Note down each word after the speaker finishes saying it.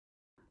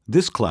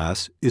This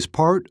class is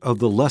part of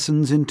the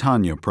Lessons in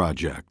Tanya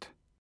project.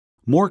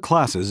 More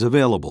classes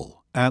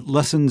available at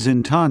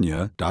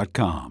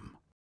lessonsintanya.com.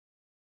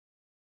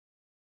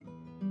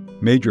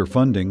 Major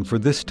funding for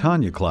this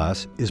Tanya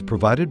class is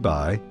provided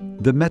by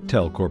the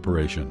Mettel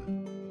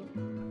Corporation.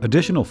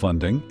 Additional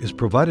funding is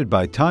provided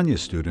by Tanya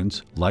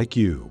students like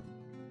you.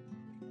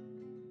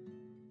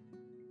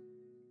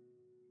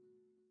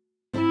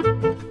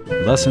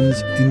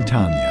 Lessons in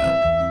Tanya.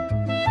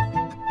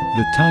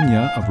 The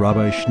Tanya of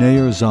Rabbi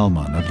Schneur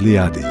Zalman of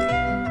Liadi,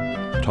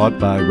 taught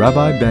by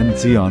Rabbi Ben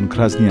Zion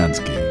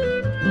Krasniansky.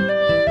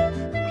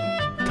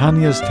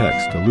 Tanya's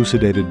text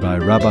elucidated by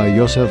Rabbi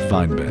Yosef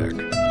Weinberg.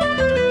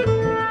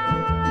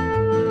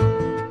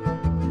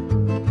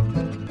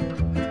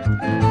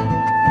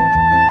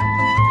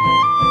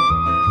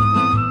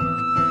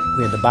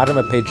 We're at the bottom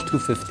of page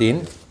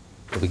 215.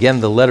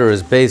 Again, the letter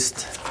is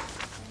based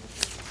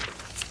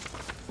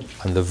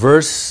on the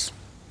verse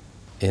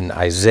in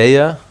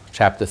Isaiah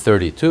chapter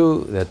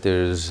 32, that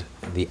there's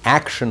the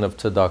action of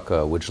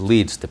tzedakah which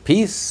leads to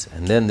peace,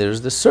 and then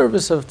there's the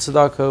service of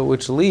tzedakah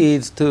which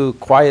leads to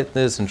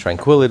quietness and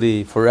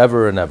tranquility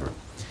forever and ever.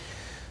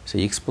 So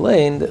he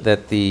explained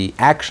that the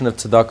action of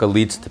tzedakah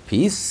leads to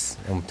peace.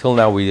 Until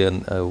now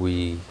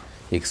we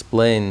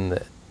explained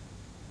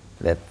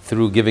that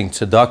through giving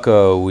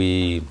tzedakah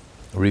we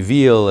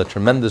reveal a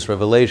tremendous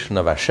revelation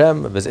of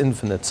Hashem, of His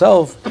infinite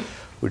self,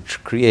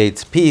 which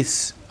creates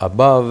peace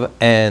above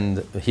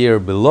and here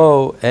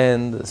below,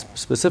 and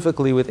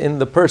specifically within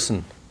the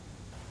person,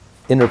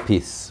 inner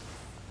peace,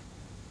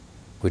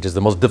 which is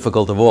the most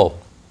difficult of all.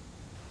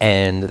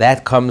 And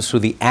that comes through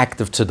the act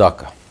of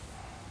tzedakah.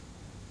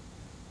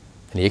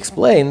 And he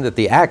explained that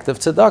the act of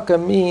tzedakah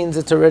means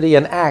it's already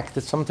an act,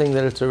 it's something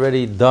that it's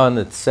already done,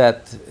 it's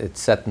set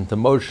into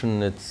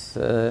motion, it's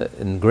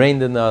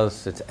ingrained in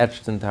us, it's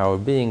etched into our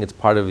being, it's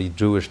part of the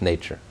Jewish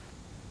nature.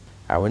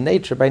 Our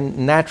nature, by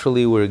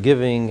naturally we're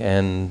giving,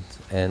 and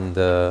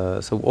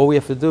so all we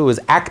have to do is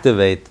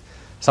activate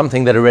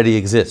something that already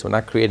exists. We're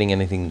not creating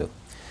anything new.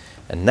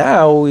 And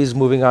now he's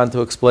moving on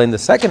to explain the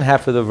second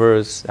half of the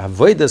verse,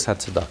 avodas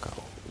hatzedakah.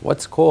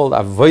 What's called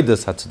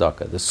avodas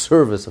hatzedakah, the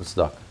service of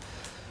tzedakah.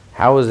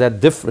 How is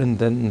that different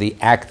than the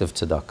act of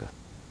tzedakah?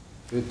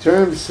 The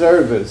term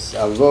service,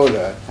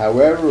 avoda,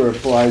 however,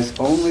 applies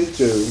only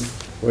to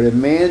what a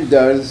man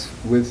does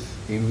with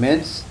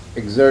immense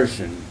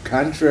exertion,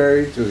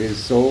 contrary to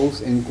his soul's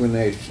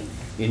inclination.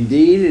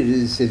 Indeed, it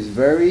is his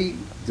very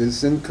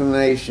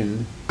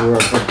disinclination for a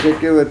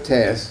particular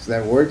task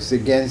that works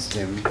against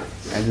him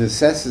and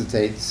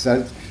necessitates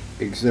such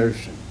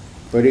exertion.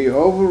 But he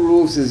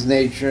overrules his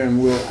nature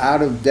and will,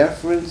 out of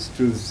deference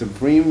to the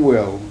supreme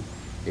will,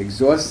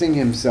 exhausting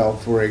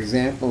himself, for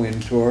example,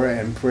 in Torah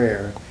and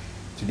prayer,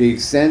 to the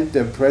extent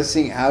of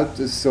pressing out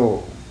the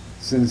soul.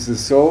 Since the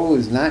soul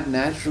is not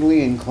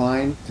naturally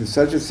inclined to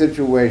such a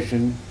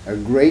situation, a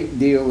great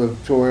deal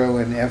of toil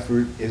and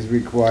effort is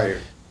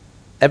required.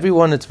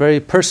 Everyone, it's very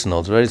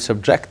personal, it's very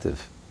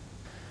subjective.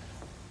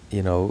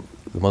 You know,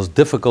 the most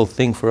difficult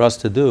thing for us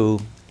to do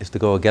is to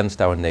go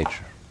against our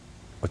nature,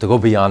 or to go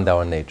beyond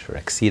our nature,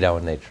 exceed our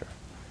nature.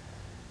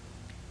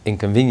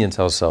 Inconvenience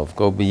ourselves,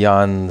 go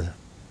beyond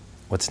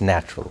what's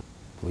natural.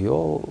 We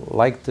all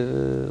like to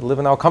live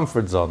in our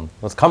comfort zone,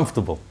 what's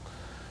comfortable.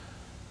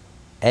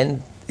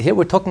 And here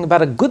we're talking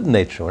about a good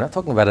nature. We're not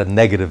talking about a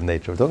negative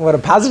nature. We're talking about a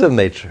positive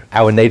nature.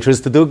 Our nature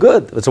is to do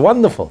good. It's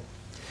wonderful.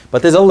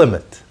 But there's a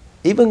limit.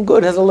 Even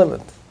good has a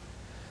limit.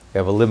 We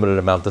have a limited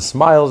amount of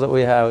smiles that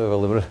we have a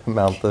limited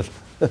amount of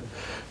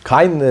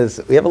kindness.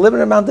 We have a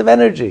limited amount of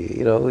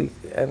energy,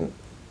 and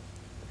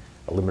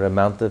a limited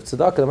amount of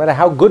tzedakah. No matter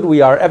how good we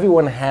are,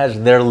 everyone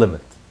has their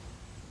limit.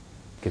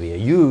 It could be a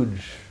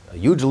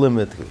huge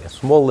limit, it could be a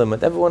small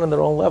limit, everyone on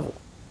their own level.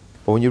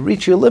 But when you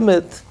reach your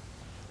limit,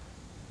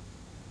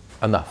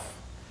 enough.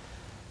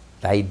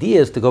 The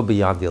idea is to go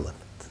beyond your limit,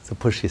 to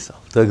push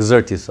yourself, to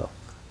exert yourself.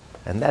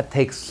 And that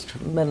takes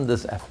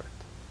tremendous effort.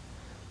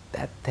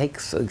 That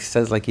takes,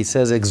 he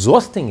says,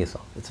 exhausting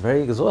yourself. It's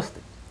very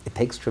exhausting. It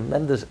takes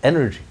tremendous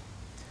energy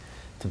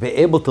to be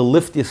able to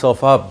lift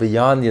yourself up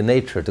beyond your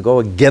nature, to go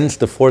against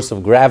the force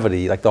of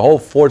gravity. Like the whole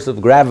force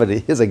of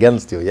gravity is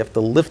against you. You have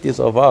to lift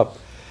yourself up,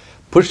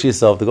 push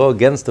yourself to go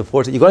against the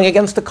force. You're going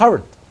against the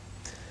current.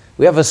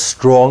 We have a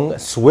strong,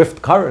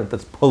 swift current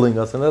that's pulling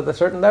us in a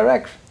certain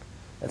direction.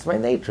 That's my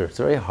nature. It's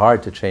very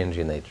hard to change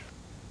your nature.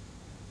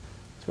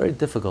 It's very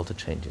difficult to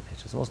change your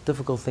nature. It's the most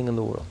difficult thing in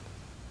the world.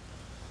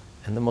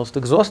 And the most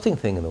exhausting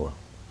thing in the world.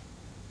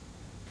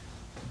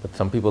 But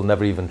some people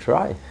never even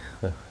try.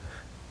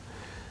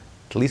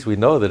 At least we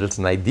know that it's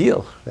an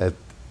ideal. That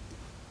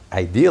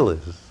ideal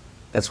is,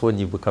 that's when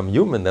you become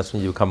human, that's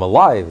when you become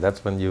alive,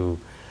 that's when you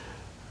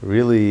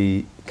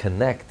really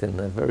connect in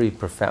a very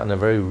profound, in a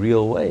very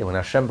real way, when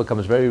Hashem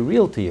becomes very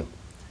real to you.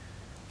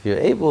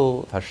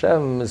 If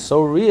Hashem is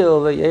so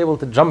real that you're able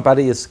to jump out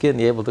of your skin,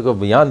 you're able to go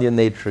beyond your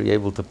nature, you're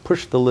able to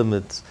push the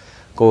limits,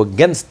 go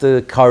against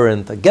the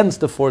current,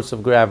 against the force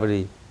of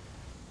gravity.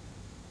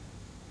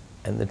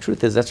 And the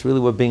truth is, that's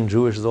really what being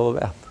Jewish is all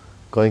about.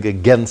 going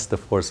against the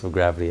force of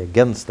gravity,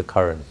 against the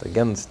current,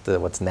 against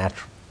what's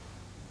natural.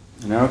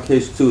 In our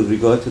case too, with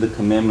regard to the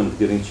commandment of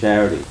giving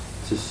charity,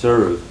 to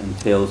serve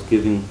entails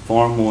giving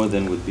far more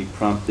than would be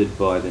prompted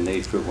by the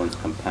nature of one's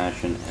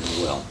compassion and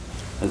will.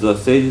 As our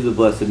sages of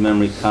blessed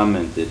memory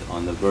commented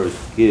on the verse,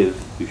 "Give,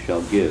 you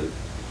shall give,"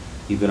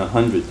 even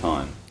 100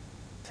 times.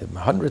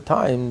 100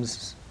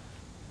 times,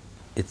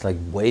 it's like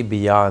way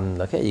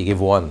beyond, okay, you give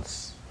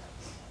once.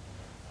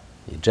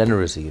 You're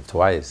generous, you give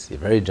twice. You're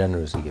very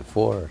generous, you give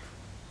 4.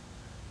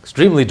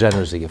 Extremely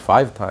generous, you give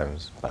 5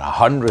 times. But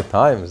 100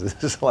 times, this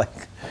is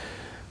like,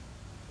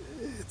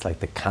 it's like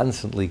to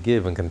constantly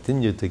give and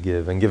continue to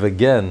give and give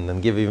again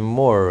and give even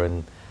more.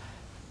 And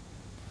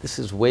this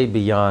is way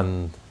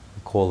beyond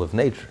the call of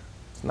nature.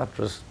 It's not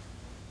just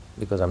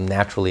because I'm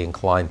naturally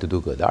inclined to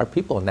do good. Our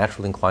people are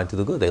naturally inclined to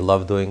do good. They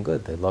love doing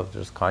good. They love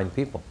just kind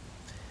people.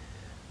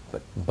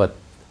 But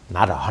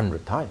not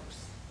 100 times.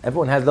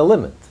 Everyone has the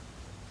limit.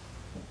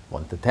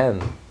 1 to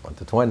 10, 1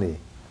 to 20.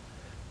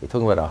 You're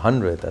talking about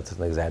 100, that's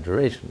an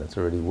exaggeration. That's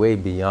already way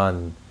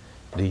beyond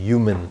the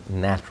human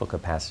natural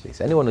capacities.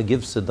 Anyone who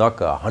gives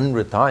tzedakah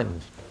 100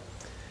 times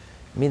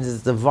means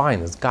it's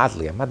divine, it's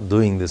godly. I'm not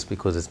doing this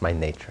because it's my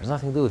nature. It has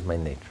nothing to do with my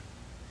nature.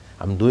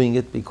 I'm doing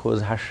it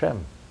because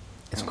Hashem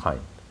is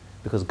kind.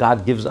 Because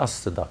God gives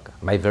us tzedakah.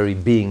 My very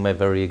being, my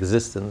very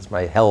existence,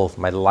 my health,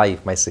 my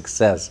life, my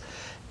success,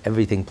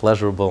 everything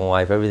pleasurable in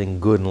life, everything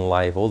good in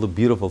life, all the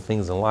beautiful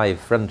things in life,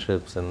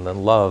 friendships and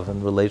love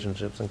and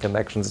relationships and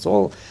connections, it's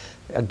all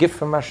a gift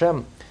from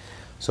Hashem.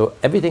 So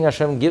everything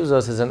Hashem gives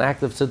us is an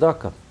act of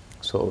tzedakah.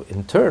 So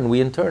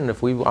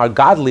if we are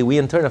godly, we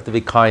in turn have to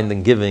be kind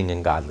and giving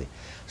and godly.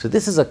 So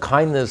this is a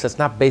kindness that's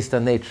not based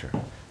on nature.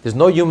 There's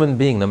no human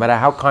being, no matter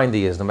how kind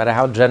he is, no matter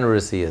how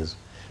generous he is,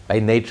 by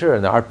nature,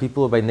 and our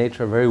people by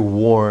nature are very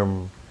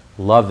warm,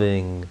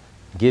 loving,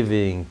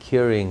 giving,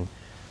 caring,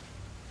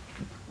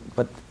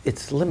 but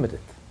it's limited.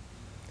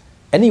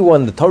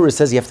 Anyone, the Torah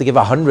says you have to give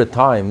 100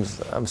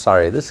 times, I'm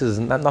sorry, this is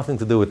nothing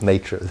to do with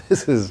nature.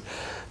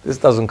 This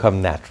doesn't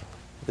come natural.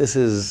 This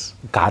is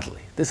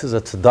godly. This is a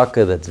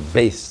tzedakah that's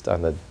based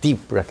on a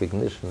deep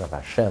recognition of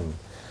Hashem,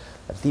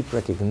 a deep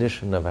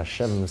recognition of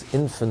Hashem's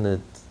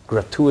infinite,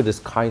 gratuitous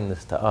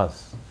kindness to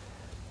us,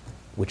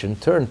 which in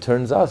turn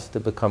turns us to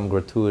become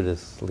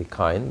gratuitously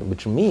kind,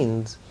 which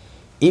means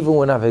even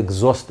when I've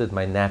exhausted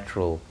my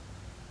natural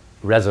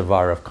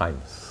reservoir of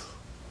kindness,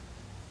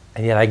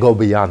 and yet I go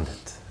beyond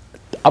it,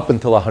 up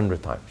until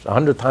 100 times.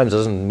 100 times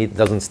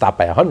doesn't stop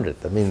by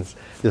 100. That means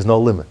there's no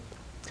limit.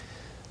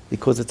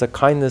 Because it's a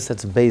kindness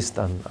that's based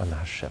on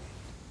Hashem.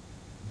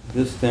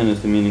 This then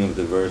is the meaning of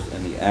the verse,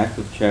 "And the act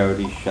of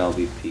charity shall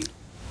be peace."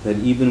 That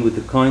even with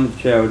the kind of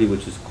charity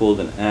which is called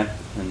an act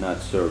and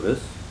not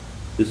service,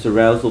 this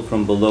arousal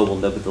from below will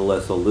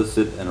nevertheless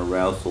elicit an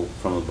arousal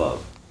from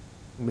above.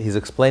 He's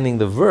explaining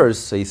the verse,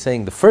 so he's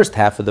saying the first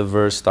half of the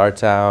verse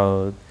starts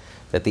out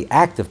that the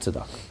act of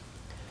tzedakah,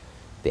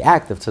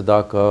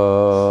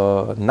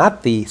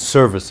 not the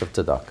service of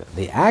tzedakah,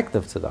 the act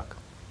of tzedakah.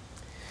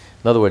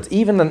 In other words,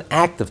 even an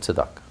act of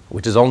tzedakah,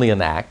 which is only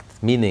an act,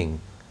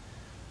 meaning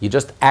you're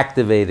just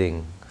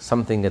activating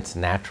something that's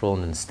natural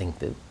and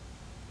instinctive.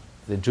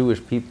 The Jewish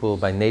people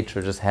by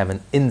nature just have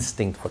an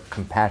instinct for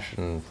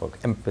compassion, for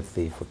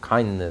empathy, for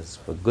kindness,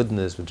 for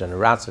goodness, for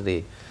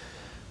generosity,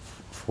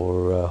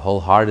 for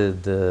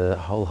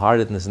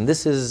wholeheartedness, and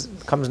this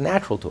comes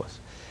natural to us.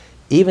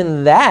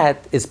 Even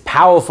that is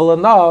powerful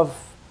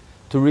enough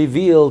to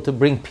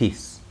bring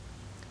peace.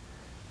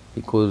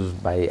 Because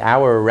by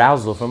our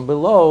arousal from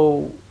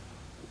below,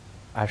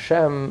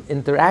 Hashem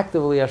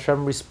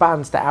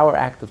responds to our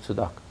act of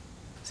tzedakah.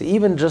 So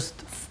even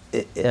just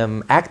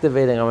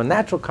activating our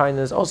natural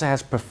kindness also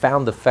has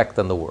profound effect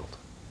on the world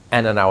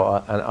and on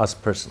us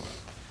personally.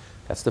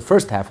 That's the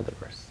first half of the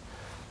verse.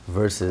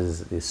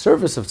 Versus the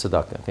service of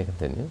tzedakah. I can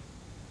continue.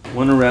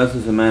 One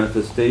arouses a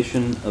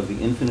manifestation of the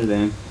infinite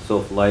Ein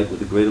Sof light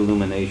with a great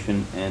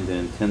illumination and an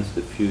intense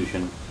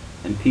diffusion,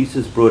 and peace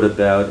is brought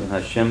about in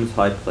Hashem's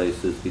high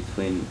places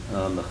between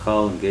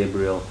Michal and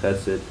Gabriel,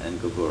 Chesed and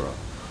Gevurah,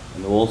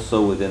 and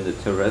also within the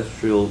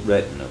terrestrial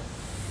retina,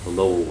 the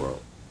lower world.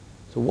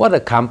 So what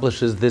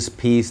accomplishes this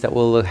peace that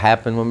will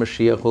happen when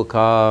Mashiach will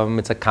come?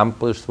 It's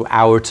accomplished through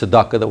our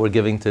tzedakah that we're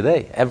giving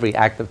today. Every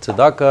act of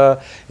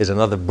tzedakah is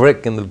another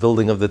brick in the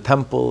building of the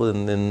temple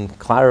and in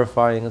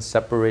clarifying and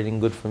separating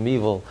good from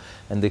evil,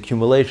 and the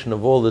accumulation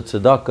of all the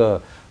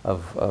tzedakah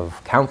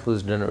of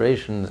countless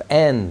generations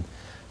and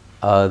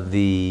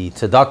the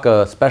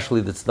tzedakah, especially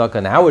the tzedakah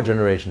in our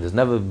generation. There's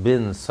never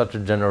been such a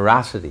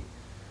generosity.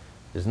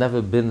 There's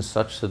never been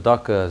such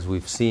tzedakah as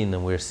we've seen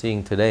and we're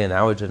seeing today in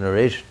our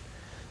generation.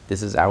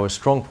 This is our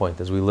strong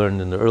point, as we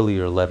learned in the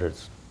earlier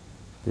letters.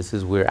 This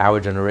is where our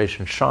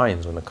generation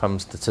shines when it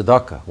comes to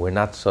tzedakah. We're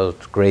not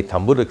such great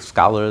Talmudic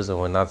scholars, and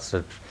we're not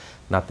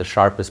the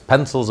sharpest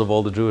pencils of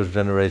all the Jewish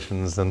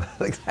generations, and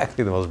not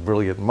exactly the most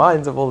brilliant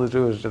minds of all the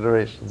Jewish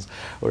generations.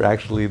 We're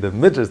actually the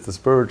midgets, the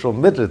spiritual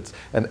midgets,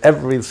 and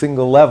every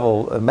single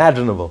level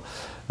imaginable,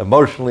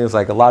 emotionally and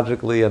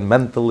psychologically and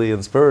mentally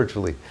and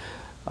spiritually.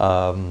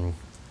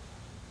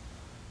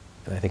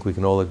 And I think we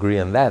can all agree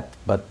on that.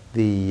 But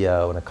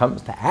when it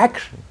comes to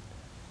action,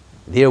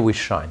 there we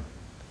shine.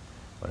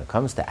 When it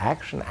comes to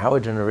action, our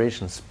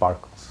generation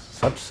sparkles.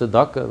 Such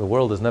tzedakah the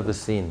world has never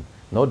seen.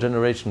 No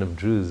generation of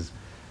Jews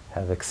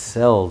have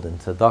excelled in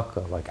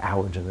tzedakah like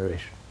our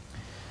generation.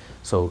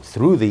 So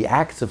through the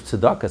acts of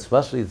tzedakah,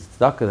 especially the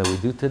tzedakah that we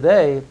do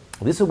today,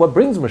 this is what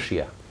brings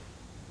Mashiach.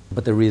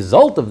 But the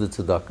result of the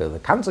tzedakah, the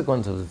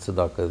consequence of the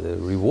tzedakah, the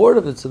reward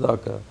of the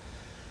tzedakah,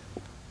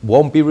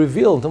 won't be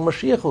revealed until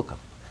Mashiach will come.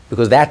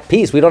 Because that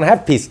peace, we don't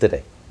have peace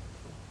today.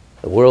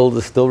 The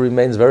world still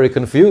remains very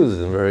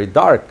confused and very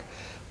dark.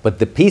 But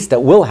the peace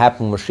that will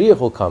happen, Mashiach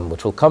will come,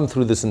 which will come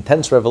through this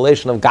intense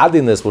revelation of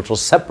godliness, which will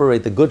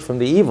separate the good from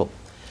the evil.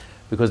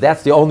 Because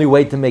that's the only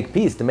way to make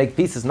peace. To make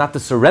peace is not to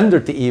surrender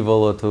to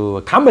evil or to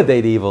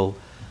accommodate evil,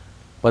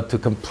 but to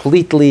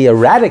completely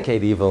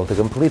eradicate evil,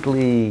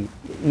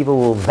 evil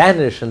will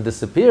vanish and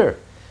disappear,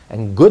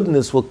 and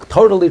goodness will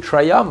totally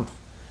triumph.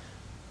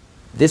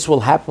 This will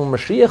happen when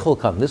Mashiach will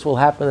come. This will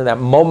happen in that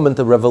moment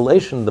of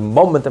revelation. The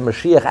moment that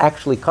Mashiach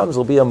actually comes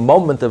will be a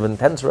moment of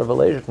intense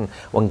revelation,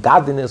 when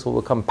godliness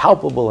will become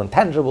palpable and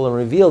tangible and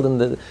revealed,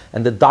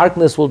 and the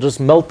darkness will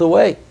just melt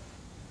away.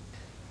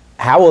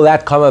 How will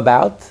that come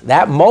about?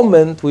 That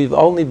moment, we've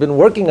only been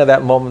working at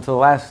that moment for the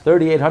last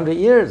 3,800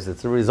 years.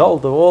 It's a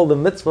result of all the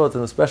mitzvot,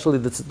 and especially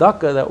the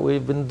tzedakah that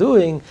we've been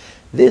doing.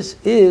 This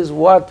is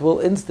what will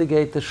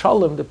instigate the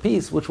shalom, the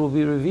peace, which will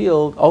be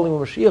revealed only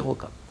when Mashiach will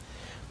come.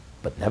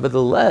 But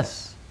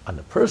nevertheless, on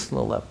a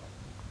personal level,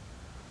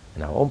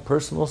 in our own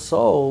personal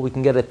soul, we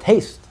can get a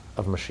taste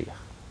of Mashiach.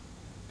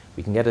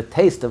 We can get a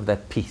taste of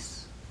that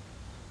peace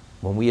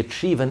when we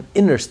achieve an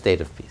inner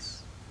state of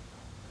peace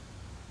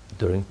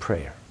during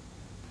prayer.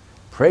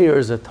 Prayer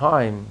is a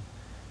time,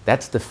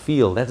 that's the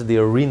field, that's the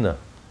arena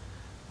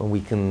when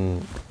we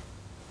can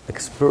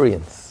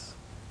experience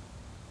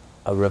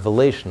a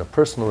revelation, a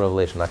personal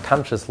revelation, a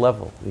conscious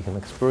level. We can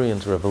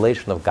experience a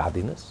revelation of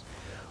godliness,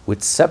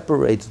 which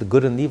separates the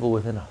good and evil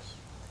within us.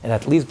 And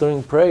at least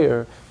during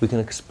prayer, we can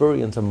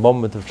experience a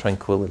moment of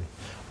tranquility,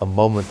 a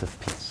moment of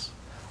peace.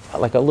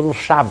 Like a little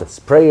Shabbos.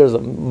 Prayer is a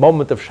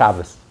moment of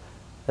Shabbos.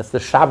 That's the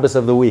Shabbos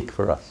of the week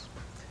for us.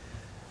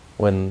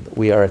 When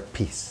we are at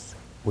peace,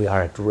 we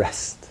are at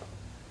rest.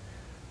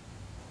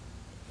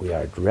 We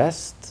are at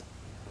rest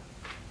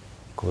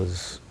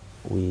because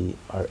we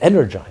are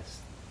energized,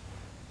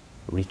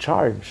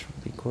 recharged,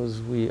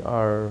 because we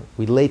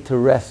lay to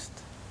rest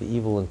the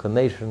evil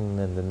inclination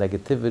and the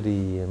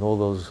negativity and all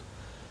those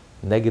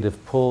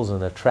negative pulls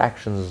and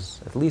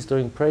attractions. At least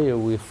during prayer,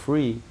 we're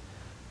free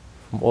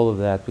from all of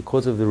that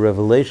because of the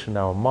revelation,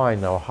 our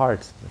mind, our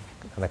hearts,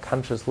 on a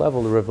conscious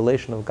level, the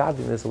revelation of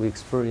godliness that we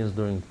experience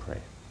during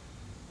prayer,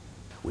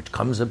 which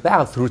comes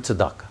about through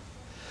tzedakah.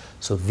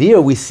 So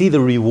there we see the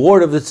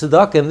reward of the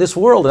tzedakah in this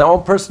world, in our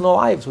own personal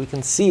lives. We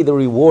can see the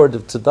reward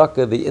of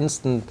tzedakah, the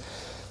instant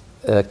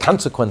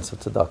consequence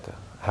of tzedakah.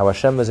 How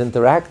Hashem is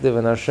interactive,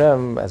 and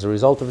Hashem, as a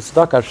result of the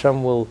tzedakah,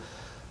 Hashem will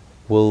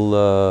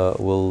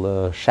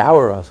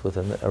shower us with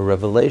a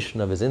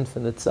revelation of His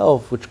infinite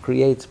self, which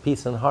creates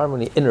peace and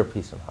harmony, inner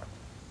peace and harmony.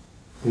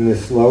 In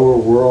this lower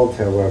world,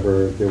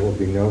 however, there will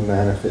be no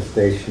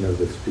manifestation of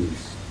this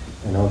peace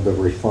and of the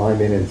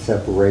refinement and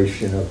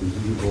separation of the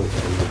evil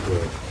from the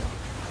good,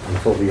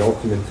 until the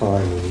ultimate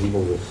time when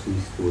evil will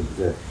cease to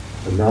exist.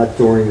 But not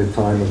during the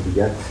time of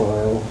the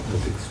exile,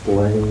 as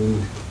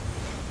explained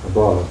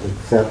above,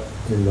 except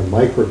in the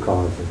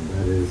microcosm,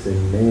 that is,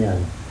 in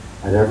man,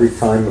 at every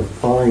time of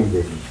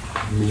finding,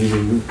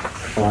 meaning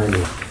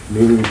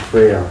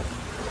prayer,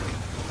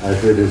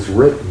 as it is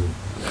written,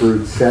 through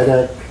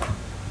tzedek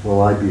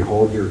will I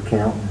behold your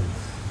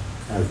countenance,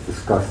 as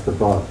discussed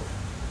above.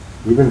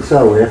 Even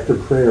so, after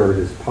prayer, it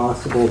is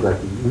possible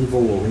that the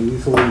evil will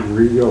easily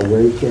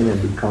reawaken and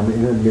become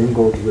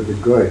intermingled with the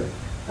good,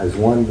 as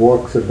one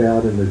walks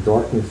about in the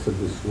darkness of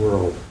this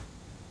world.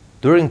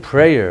 During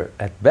prayer,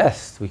 at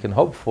best, we can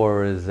hope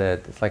for is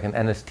that it's like an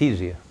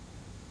anesthesia.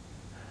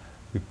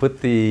 We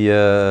put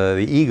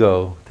the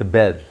ego to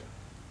bed,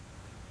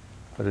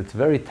 but it's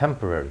very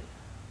temporary.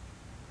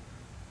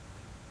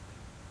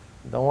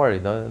 Don't worry,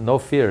 no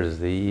fears.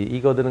 The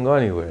ego didn't go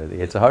anywhere. The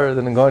Yetzer Hara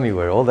didn't go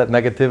anywhere. All that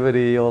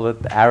negativity, all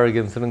that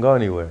arrogance didn't go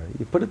anywhere.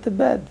 You put it to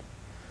bed.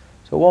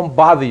 So it won't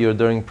bother you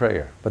during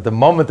prayer. But the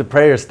moment the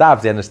prayer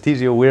stops, the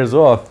anesthesia wears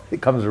off,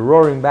 it comes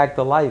roaring back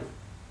to life.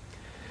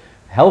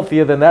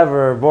 Healthier than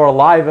ever, more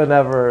alive than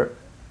ever.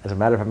 As a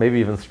matter of fact, maybe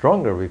even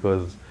stronger,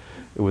 because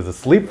it was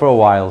asleep for a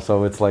while,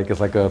 so it's like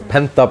a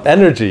pent-up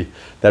energy.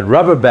 That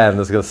rubber band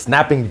is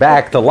snapping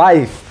back to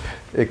life.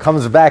 It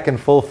comes back in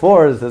full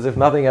force as if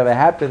nothing ever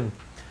happened.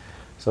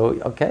 So,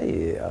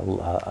 okay,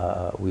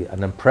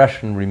 an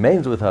impression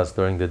remains with us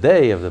during the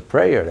day of the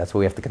prayer. That's why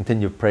we have to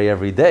continue to pray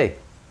every day.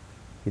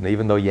 You know,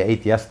 even though you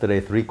ate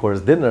yesterday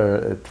 3-course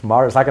dinner,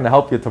 tomorrow it's not going to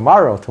help you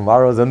tomorrow.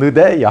 Tomorrow is a new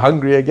day. You're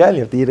hungry again.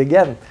 You have to eat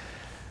again.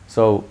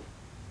 So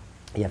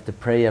you have to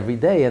pray every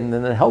day, and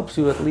then it helps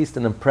you. At least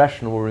an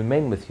impression will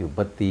remain with you.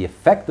 But the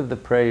effect of the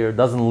prayer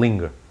doesn't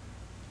linger.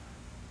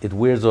 it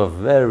wears off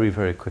very,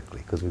 very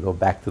quickly because we go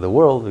back to the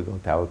world, we go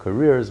to our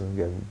careers, and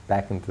we get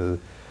back into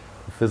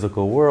the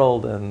physical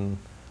world, and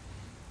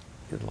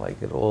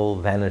it all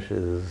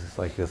vanishes.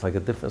 It's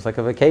like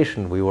a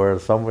vacation. We were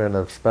somewhere in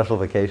a special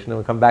vacation, and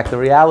we come back to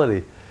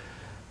reality.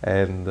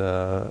 And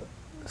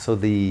so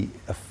the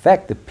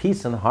effect, the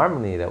peace and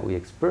harmony that we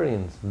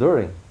experience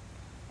during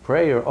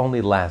prayer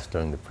only lasts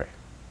during the prayer.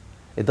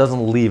 It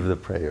doesn't leave the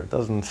prayer. It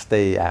doesn't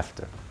stay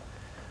after.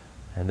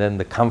 And then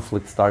the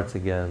conflict starts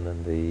again,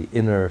 and the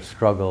inner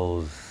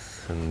struggles,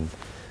 and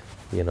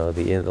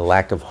the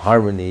lack of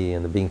harmony,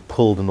 and the being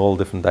pulled in all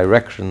different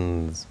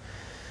directions,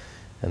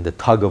 and the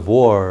tug of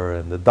war,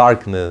 and the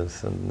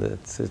darkness, and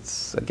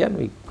it's again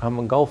we come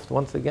engulfed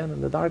once again in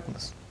the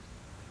darkness.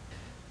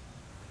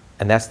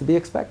 And that's to be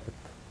expected.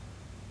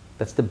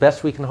 That's the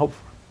best we can hope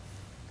for.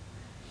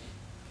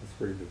 That's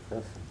pretty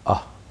depressing.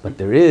 But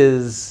there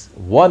is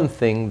one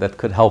thing that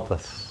could help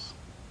us.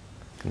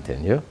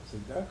 Continue.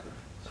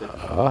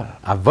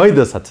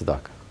 Avodas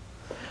HaTzedakah.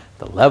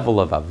 The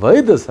level of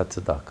Avodas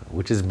HaTzedakah,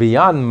 which is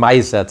beyond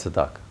Ma'aseh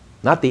HaTzedakah.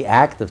 Not the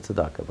act of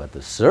tzedakah, but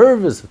the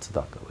service of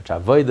tzedakah, which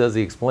avodah, as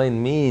he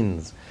explained,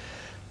 means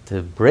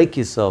to break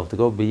yourself, to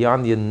go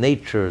beyond your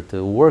nature,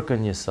 to work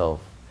on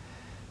yourself.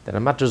 That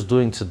I'm not just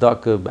doing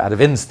tzedakah out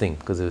of instinct,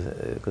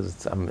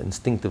 because I'm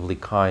instinctively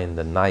kind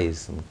and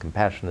nice and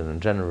compassionate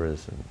and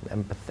generous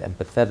and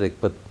empathetic,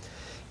 but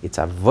it's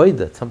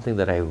avodah, it's something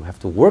that I have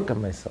to work on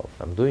myself.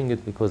 I'm doing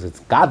it because it's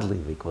godly,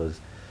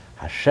 because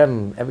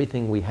Hashem,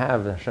 everything we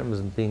have, Hashem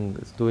is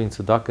doing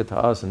tzedakah to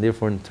us, and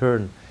therefore in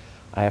turn,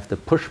 I have to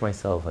push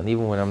myself, and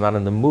even when I'm not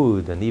in the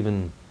mood, and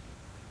even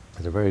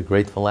as a very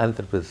great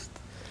philanthropist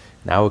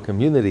in our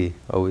community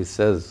always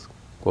says,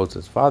 quotes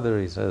his father,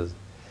 he says,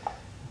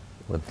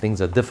 when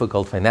things are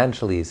difficult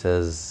financially, he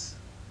says,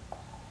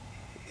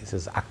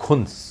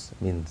 akunz,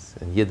 means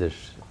in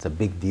Yiddish, it's a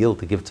big deal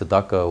to give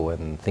tzedakah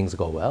when things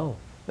go well.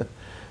 The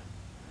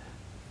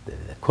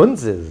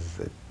kunz is,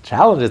 the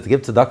challenge is to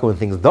give tzedakah when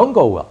things don't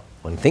go well.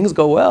 When things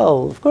go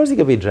well, of course you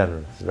can be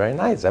generous. It's very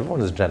nice.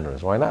 Everyone is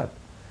generous. Why not?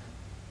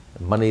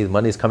 Money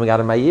is coming out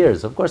of my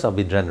ears. Of course I'll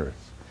be generous.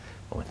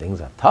 But when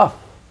things are tough,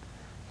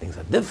 things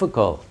are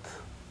difficult,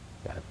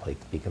 you got to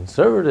be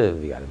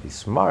conservative. You got to be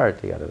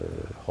smart. You got to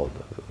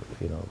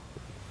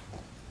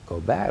go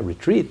back,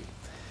 retreat.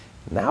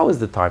 Now is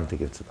the time to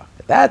give tzedakah.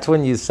 That's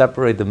when you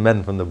separate the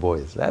men from the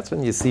boys. That's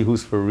when you see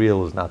who's for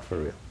real, who's not for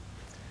real.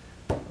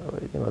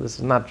 This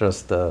is not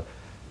just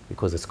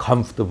because it's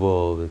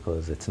comfortable,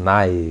 because it's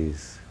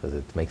nice, because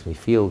it makes me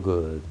feel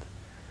good.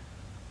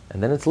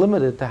 And then it's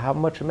limited to how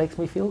much it makes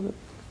me feel good.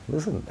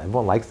 Listen,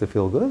 everyone likes to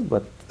feel good,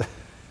 but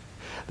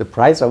the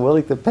price I'm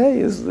willing to pay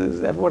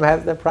is everyone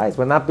has their price,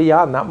 but not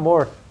beyond, not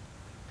more.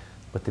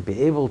 But to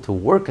be able to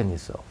work on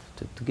yourself,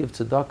 to give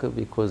tzedakah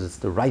because it's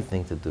the right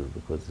thing to do,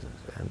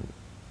 and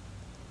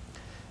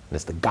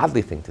it's the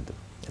godly thing to do.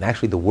 And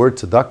actually the word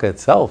tzedakah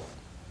itself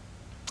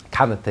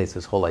connotates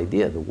this whole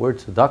idea. The word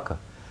tzedakah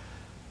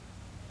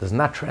does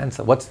not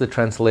translate. What's the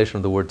translation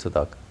of the word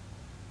tzedakah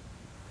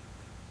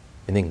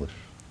in English?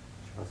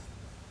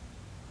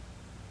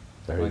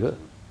 Very good.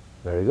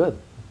 Very good.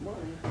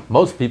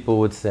 Most people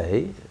would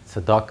say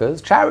tzedakah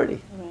is charity.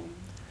 Right.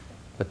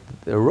 But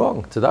they're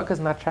wrong. Tzedakah is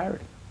not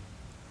charity.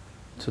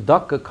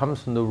 Tzedakah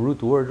comes from the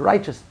root word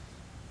righteousness.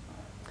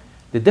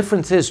 The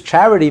difference is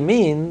charity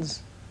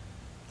means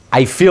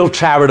I feel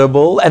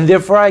charitable and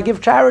therefore I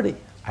give charity.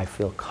 I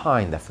feel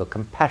kind, I feel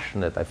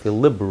compassionate, I feel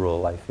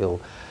liberal, I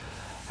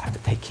have to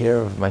take care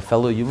of my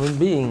fellow human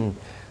being.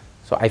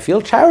 So I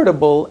feel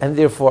charitable and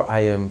therefore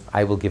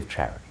I will give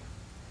charity.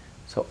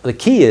 So the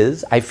key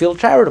is, I feel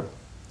charitable.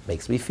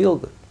 Makes me feel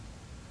good.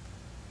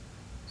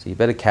 So you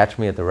better catch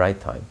me at the right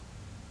time.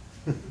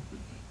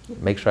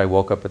 Make sure I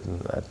woke up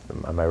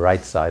on my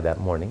right side that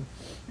morning.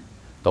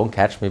 Don't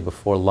catch me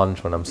before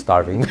lunch when I'm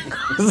starving.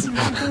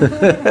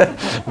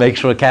 Make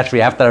sure to catch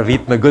me after I've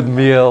eaten a good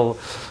meal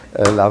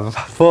and I'm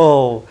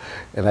full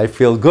and I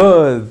feel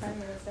good.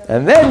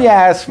 And then you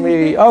ask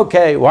me,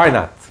 okay, why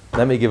not?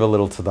 Let me give a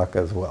little tzedakah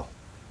as well.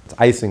 It's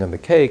icing on the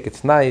cake,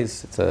 it's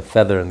nice, it's a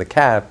feather in the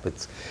cap,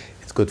 it's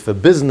good for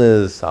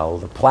business,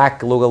 the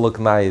plaque will look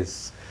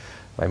nice,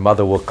 my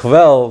mother will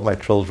kvel, my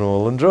children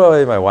will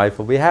enjoy, my wife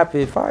will be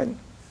happy, fine.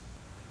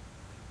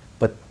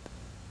 But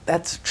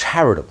that's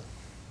charitable.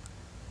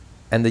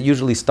 And it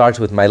usually starts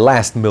with my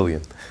last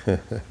million.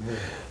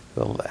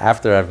 So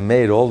after I've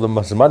made all the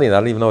much money and I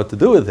don't even know what to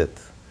do with it,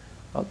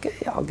 okay,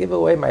 I'll give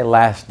away my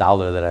last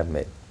dollar that I've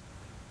made.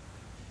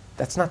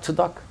 That's not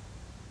tzedakah.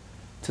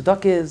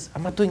 Tzedakah is,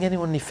 I'm not doing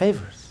anyone any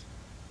favors.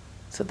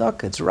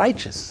 Tzedakah, it's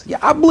righteous.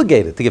 You're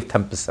obligated to give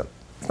 10%.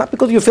 It's not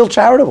because you feel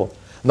charitable.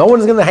 No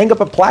one's going to hang up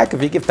a plaque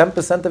if you give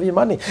 10% of your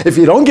money. If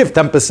you don't give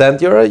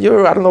 10%,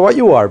 you're I don't know what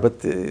you are,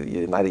 but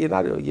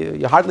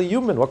you're hardly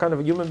human. What kind of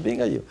a human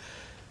being are you?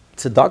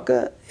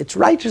 Tzedakah, it's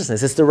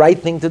righteousness. It's the right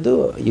thing to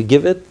do. You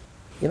give it,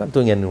 you're not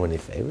doing anyone any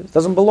favors. It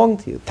doesn't belong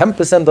to you.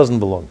 10% doesn't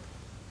belong.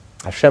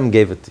 Hashem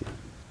gave it to you.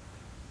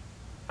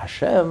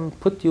 Hashem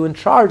put you in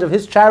charge of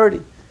His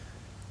charity.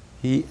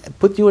 He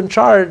put you in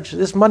charge.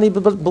 This money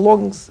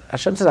belongs,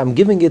 Hashem says, I'm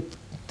giving it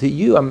to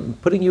you. I'm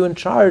putting you in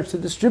charge to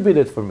distribute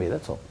it for me,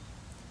 that's all.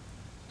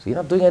 So you're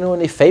not doing anyone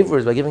any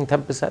favors by giving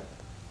 10%.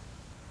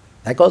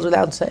 That goes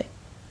without saying.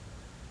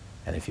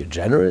 And if you're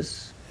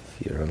generous,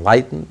 if you're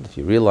enlightened, if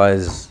you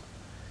realize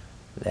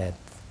that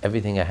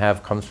everything I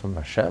have comes from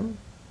Hashem,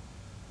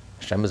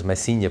 Hashem is my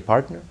senior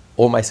partner,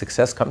 all my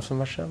success comes from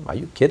Hashem. Are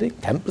you kidding?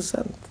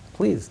 10%?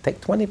 Please, take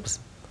 20%.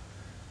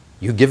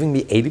 You're giving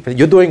me 80%.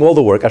 You're doing all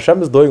the work.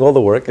 Hashem is doing all the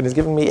work, and He's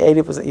giving me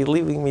 80%. He's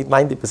leaving me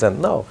 90%.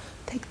 No,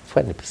 take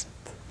 20%.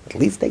 At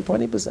least take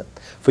 20%.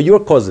 For your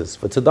causes,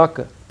 for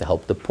tzedakah, to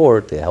help the poor,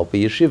 to help a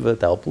yeshiva,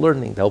 to help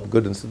learning, to help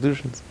good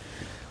institutions.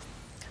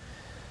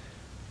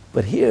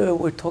 But here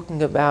we're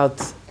talking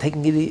about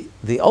taking it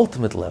the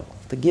ultimate level,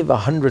 to give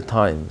 100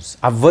 times.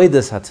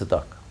 Avodas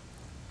hatzedakah.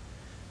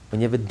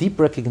 When you have a deep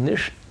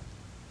recognition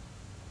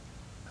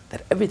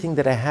that everything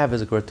that I have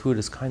is a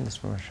gratuitous kindness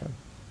from Hashem,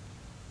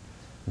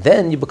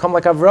 then you become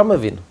like Avraham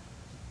Avinu.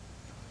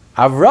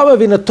 Avraham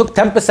Avinu took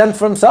 10%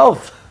 for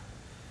himself,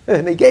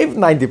 and he gave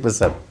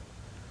 90%.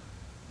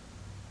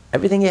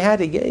 Everything he had,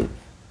 he gave.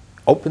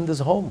 Opened his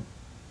home.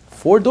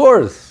 4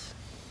 doors.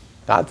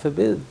 God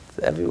forbid,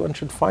 everyone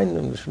should find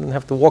them. They shouldn't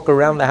have to walk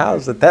around the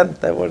house, the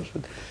tent. Everyone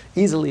should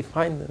easily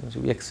find them. It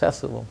should be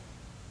accessible.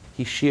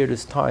 He shared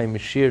his time, he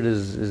shared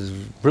his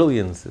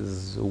brilliance,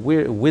 his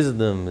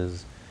wisdom,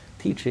 his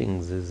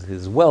teachings,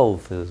 his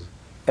wealth,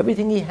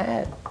 everything he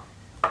had,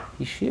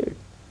 he shared.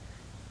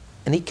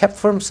 And he kept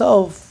for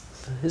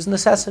himself his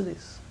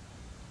necessities.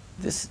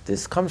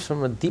 This comes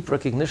from a deep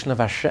recognition of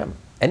Hashem.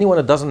 Anyone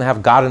who doesn't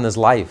have God in his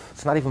life,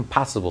 it's not even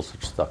possible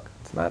such stuff.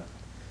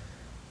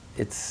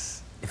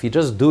 If you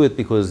just do it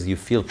because you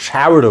feel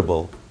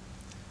charitable,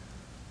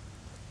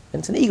 then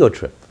it's an ego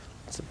trip.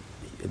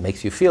 It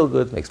makes you feel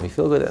good, makes me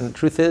feel good, and the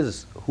truth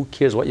is, who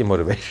cares what your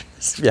motivation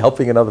is? If you're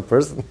helping another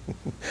person,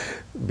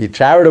 be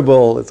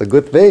charitable, it's a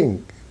good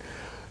thing.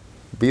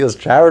 Be as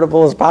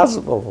charitable as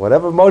possible.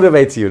 Whatever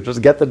motivates you,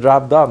 just get the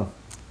job done.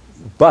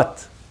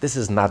 But this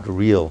is not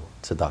real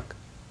tzedakah.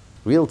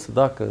 Real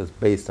tzedakah is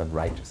based on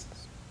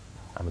righteousness.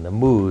 I'm in the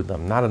mood,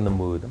 I'm not in the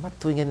mood, I'm not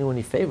doing anyone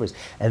any favors.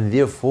 And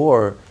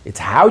therefore, it's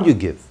how you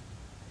give.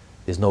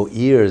 There's no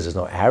ears, there's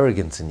no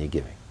arrogance in your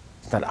giving.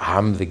 It's not,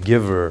 I'm the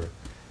giver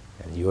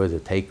and you're the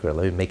taker.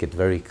 Let me make it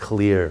very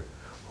clear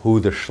who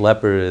the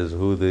schlepper is,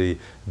 who the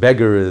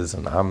beggar is,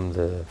 and I'm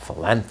the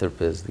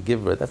philanthropist, the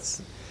giver.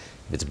 If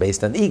it's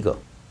based on ego.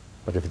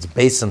 But if it's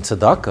based on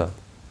tzedakah,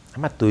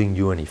 I'm not doing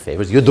you any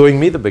favors. You're doing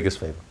me the biggest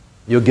favor.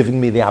 You're giving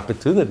me the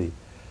opportunity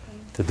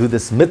to do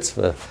this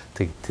mitzvah,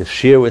 to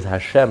share with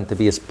Hashem, to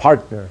be His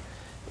partner.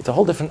 It's a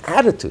whole different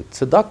attitude.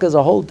 Tzedakah is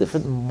a whole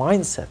different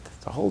mindset.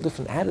 It's a whole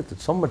different attitude,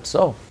 so much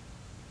so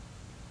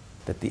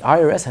that the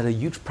IRS had a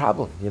huge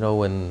problem. You know,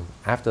 when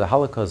after the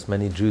Holocaust,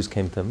 many Jews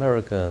came to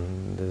America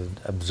and the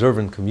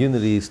observant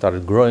community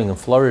started growing and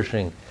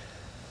flourishing.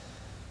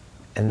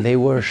 And they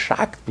were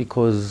shocked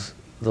because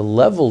the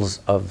levels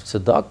of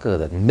tzedakah,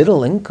 that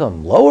middle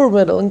income, lower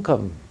middle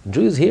income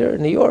Jews here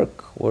in New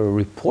York were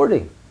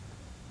reporting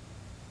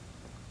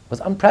was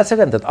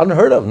unprecedented,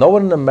 unheard of. No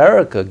one in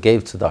America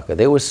gave tzedakah.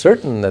 They were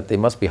certain that they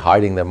must be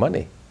hiding their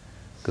money,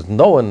 because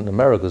no one in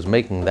America who's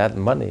making that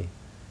money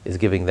is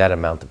giving that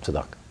amount of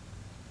tzedakah.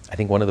 I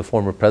think one of the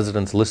former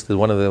presidents listed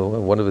one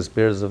of his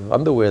pairs of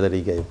underwear that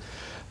he gave.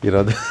 You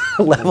know, the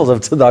levels of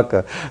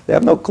tzedakah. They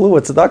have no clue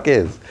what tzedakah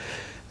is.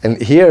 And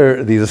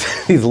here, these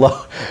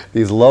lower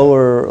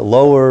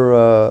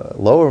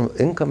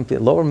income,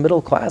 lower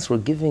middle class were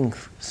giving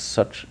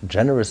such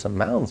generous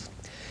amounts.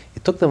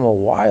 It took them a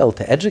while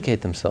to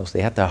educate themselves.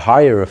 They had to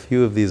hire a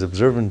few of these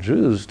observant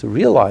Jews to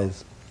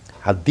realize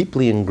how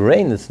deeply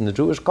ingrained it's in the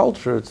Jewish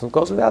culture. It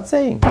goes without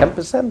saying,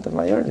 10% of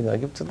my earnings, I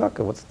give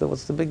tzedakah.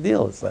 What's the big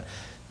deal?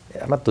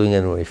 I'm not doing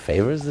any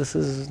favors. This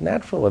is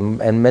natural,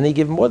 and many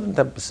give more than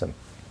 10%.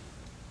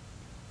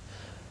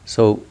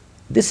 So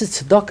this is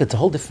tzedakah. It's a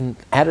whole different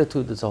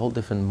attitude. It's a whole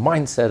different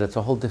mindset. It's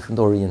a whole different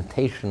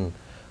orientation,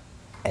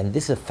 and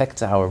this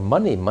affects our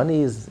money.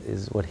 Money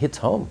is what hits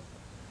home.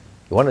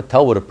 You want to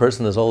tell what a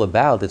person is all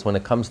about, it's when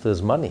it comes to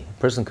his money. A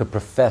person could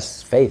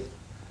profess faith.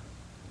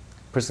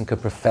 A person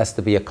could profess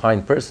to be a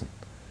kind person.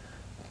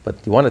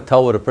 But you want to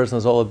tell what a person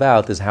is all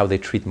about is how they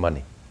treat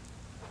money.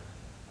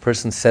 A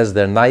person says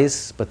they're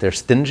nice, but they're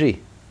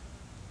stingy.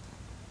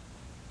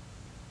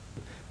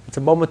 It's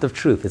a moment of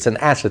truth. It's an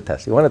acid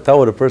test. You want to tell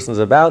what a person is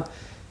about,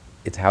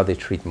 it's how they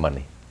treat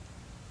money.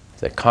 If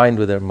they're kind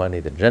with their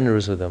money, they're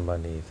generous with their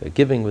money, if they're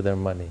giving with their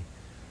money.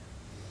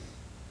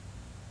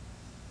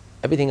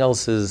 Everything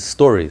else is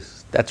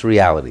stories. That's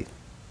reality.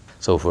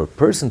 So for a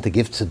person to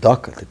give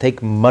tzedakah, to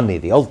take money,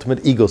 the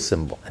ultimate ego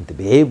symbol, and to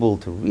be able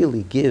to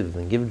really give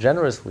and give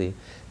generously,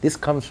 this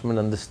comes from an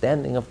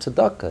understanding of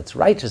tzedakah. It's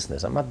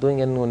righteousness. I'm not doing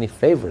anyone any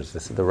favors.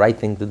 This is the right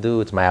thing to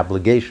do. It's my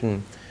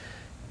obligation.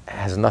 It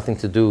has nothing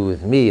to do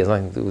with me. It has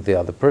nothing to do with the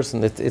other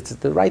person. It's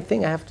the right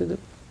thing I have to do.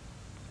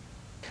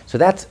 So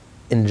that's,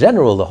 in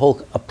general, the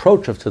whole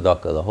approach of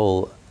tzedakah, the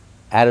whole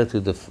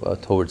attitude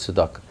towards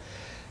tzedakah.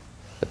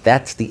 But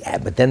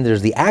then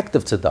there's the act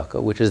of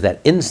tzedakah, which is that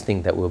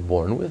instinct that we're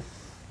born with.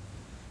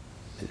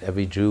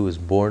 Every Jew is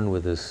born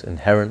with this,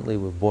 inherently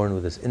we're born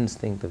with this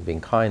instinct of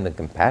being kind and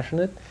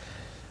compassionate.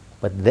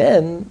 But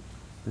then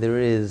there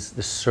is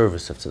the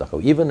service of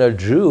tzedakah. Even a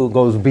Jew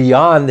goes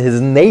beyond his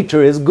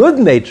nature, his good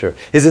nature,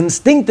 his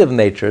instinctive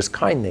nature, his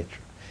kind nature,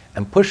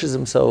 and pushes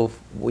himself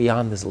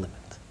beyond his limit.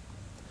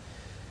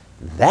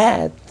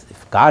 That,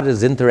 if God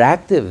is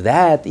interactive,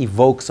 that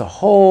evokes a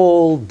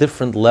whole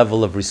different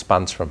level of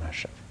response from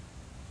Hashem.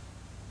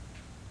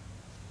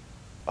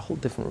 A whole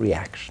different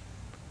reaction.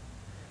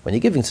 When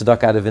you're giving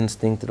tzedakah out of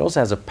instinct, it also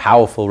has a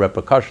powerful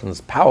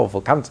repercussions, powerful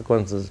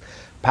consequences,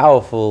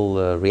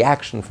 powerful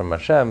reaction from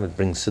Hashem. It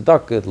brings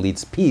tzedakah, it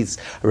leads peace,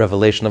 a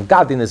revelation of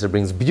godliness, it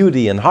brings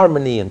beauty and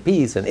harmony and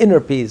peace and inner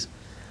peace.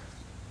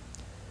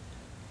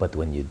 But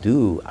when you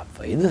do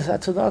avodas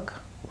tzedakah,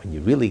 when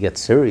you really get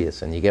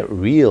serious and you get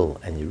real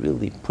and you're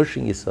really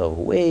pushing yourself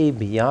way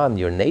beyond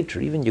your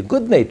nature, even your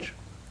good nature,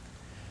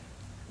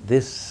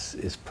 this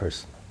is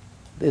personal.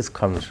 This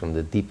comes from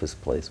the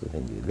deepest place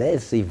within you.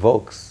 This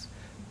evokes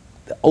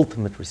the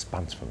ultimate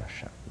response from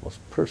Hashem, most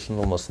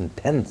personal, most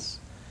intense.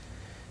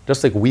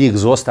 Just like we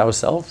exhaust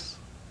ourselves,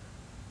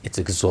 it's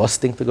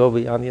exhausting to go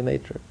beyond your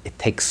nature. It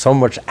takes so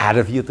much out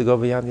of you to go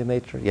beyond your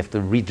nature. You have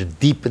to reach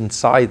deep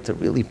inside to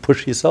really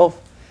push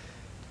yourself.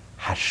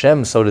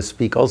 Hashem, so to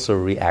speak, also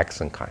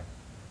reacts in kind.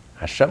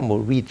 Hashem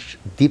will reach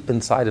deep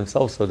inside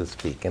himself, so to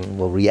speak, and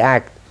will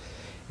react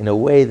in a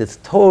way that's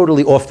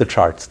totally off the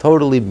charts,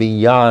 totally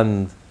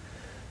beyond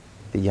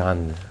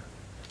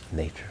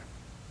nature.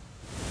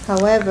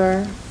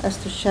 However, as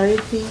to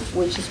charity,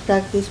 which is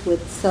practiced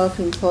with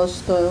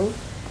self-imposed toil,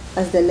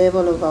 as the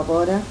level of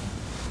avoda,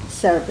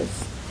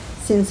 service,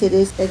 since it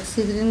is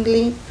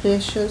exceedingly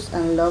precious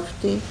and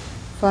lofty,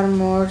 far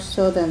more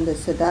so than the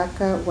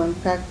tzedakah one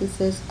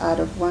practices out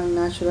of one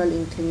natural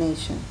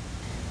inclination,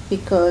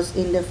 because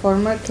in the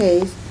former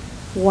case,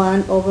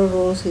 one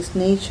overrules his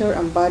nature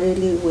and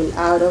bodily will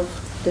out of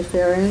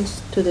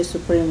deference to the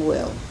supreme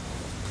will,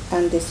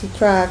 and the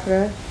Sitra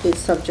Achra is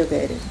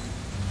subjugated.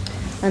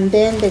 And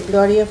then the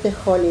glory of the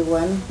Holy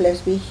One,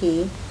 blessed be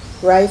He,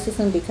 rises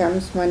and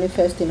becomes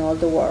manifest in all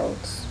the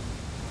worlds,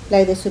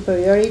 like the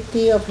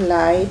superiority of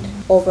light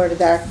over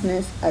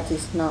darkness as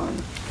is known.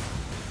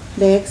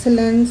 The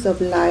excellence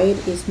of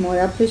light is more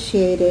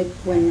appreciated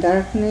when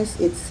darkness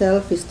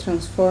itself is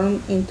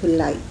transformed into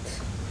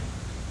light.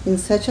 In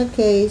such a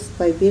case,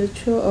 by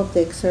virtue of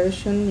the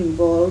exertion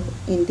involved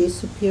in this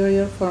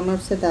superior form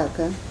of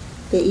tzedakah,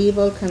 the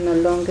evil can no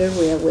longer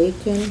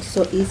reawaken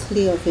so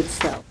easily of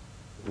itself.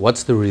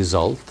 What's the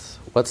result?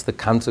 What's the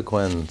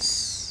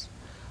consequence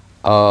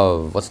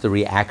of, what's the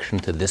reaction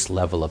to this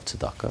level of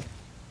tzedakah?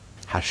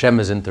 Hashem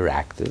is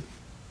interactive.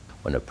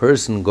 When a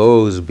person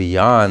goes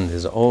beyond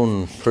his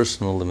own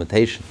personal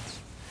limitations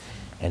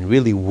and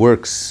really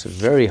works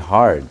very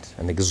hard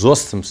and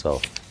exhausts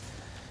himself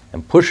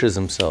and pushes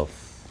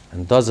himself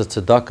and does a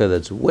tzedakah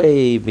that's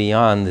way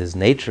beyond his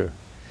nature,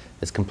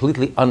 that's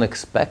completely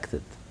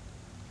unexpected,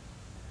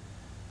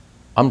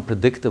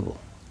 unpredictable,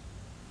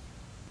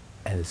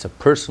 and it's a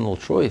personal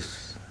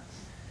choice.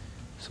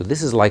 So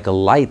this is like a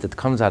light that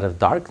comes out of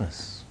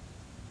darkness.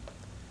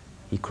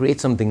 He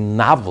creates something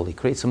novel, he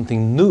creates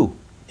something new,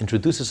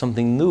 introduces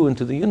something new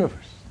into the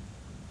universe.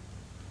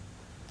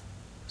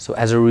 So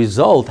as a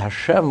result,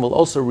 Hashem will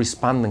also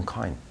respond in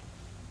kind.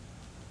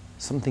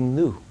 Something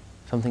new,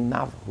 something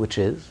novel, which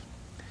is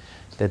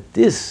that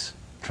this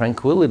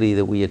tranquility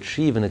that we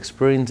achieve and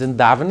experience in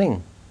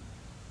davening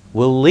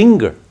will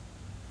linger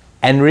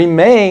and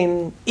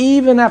remain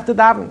even after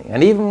davening.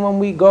 And even when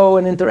we go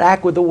and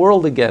interact with the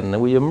world again,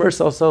 and we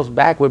immerse ourselves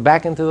back, we're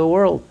back into the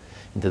world,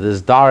 into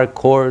this dark,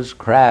 coarse,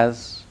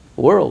 crass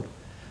world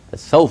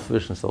that's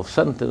selfish and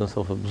self-centered and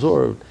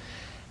self-absorbed.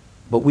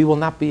 But we will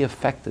not be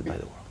affected by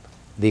the world.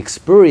 The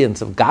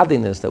experience of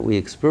godliness that we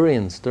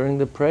experience during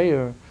the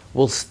prayer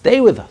will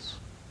stay with us,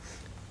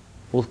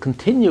 will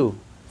continue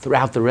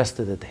throughout the rest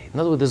of the day. In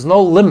other words, there's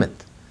no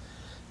limit.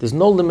 There's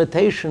no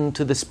limitation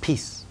to this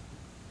peace.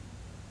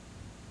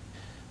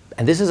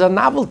 And this is a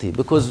novelty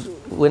because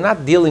we're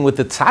not dealing with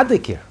the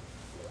tzaddik here.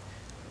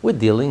 We're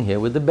dealing here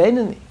with the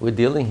Beinoni. We're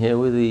dealing here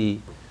with the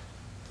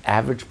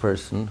average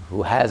person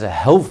who has a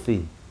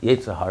healthy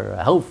Yetzer Hara,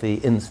 a healthy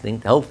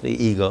instinct, healthy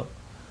ego,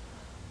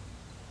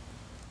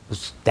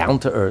 who's down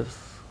to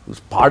earth, who's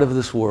part of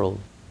this world,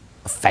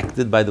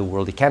 affected by the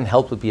world. He can't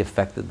help but be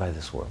affected by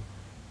this world.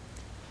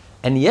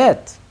 And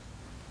yet,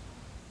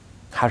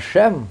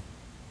 Hashem,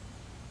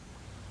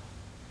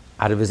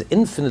 out of His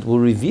infinite, will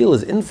reveal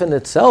His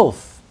infinite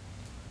self,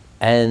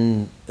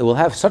 and it will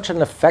have such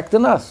an effect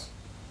on us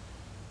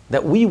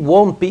that we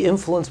won't be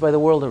influenced by the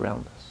world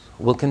around us.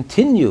 We'll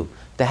continue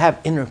to have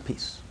inner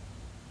peace,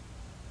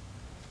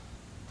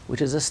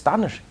 which is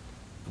astonishing.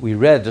 We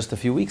read just a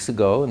few weeks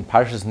ago in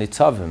Parshas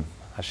Nitzavim,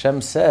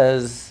 Hashem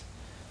says,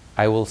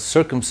 I will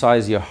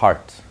circumcise your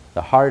heart,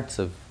 the hearts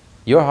of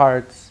your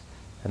hearts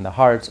and the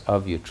hearts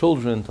of your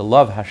children, to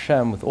love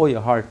Hashem with all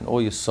your heart and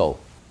all your soul.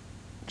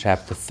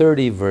 Chapter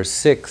 30, verse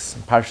 6,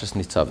 Parshas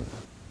Nitzavim.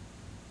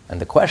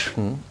 And the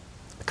question,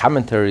 the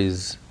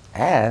commentaries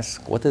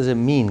ask, what does it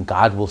mean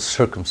God will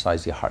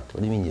circumcise your heart?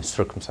 What do you mean you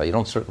circumcise? You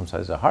don't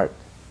circumcise the heart.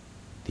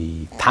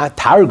 The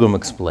Targum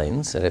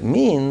explains that it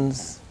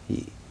means,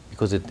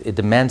 because it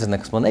demands an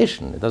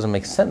explanation. It doesn't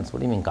make sense. What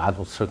do you mean God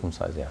will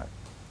circumcise your heart?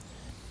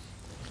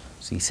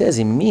 So he says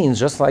it means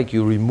just like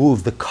you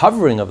remove the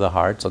covering of the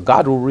heart, so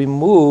God will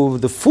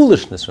remove the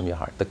foolishness from your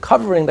heart, the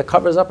covering that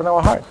covers up in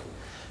our heart.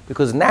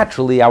 Because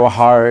naturally our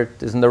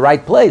heart is in the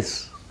right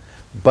place,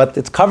 but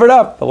it's covered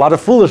up, a lot of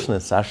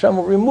foolishness. Hashem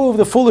will remove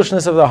the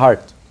foolishness of the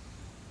heart.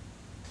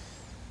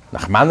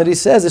 Nachmanides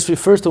says this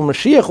refers to when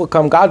Mashiach will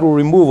come, God will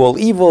remove all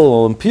evil,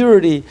 all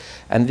impurity,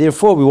 and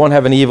therefore we won't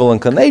have an evil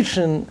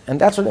inclination, and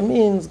that's what it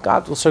means,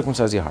 God will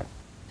circumcise your heart.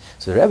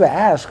 So the Rebbe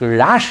asks,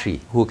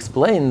 Rashi, who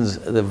explains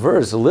the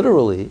verse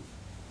literally,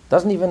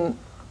 doesn't even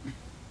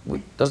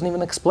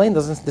explain,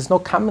 there's no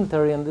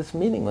commentary on this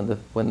meaning. When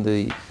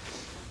the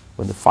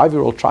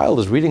 5-year-old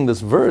child is reading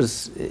this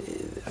verse,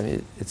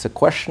 it's a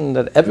question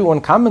that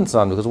everyone comments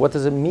on, because what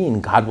does it mean,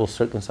 God will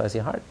circumcise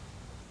your heart?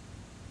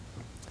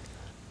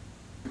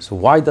 So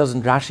why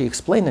doesn't Rashi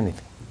explain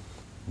anything?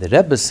 The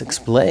Rebbe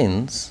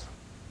explains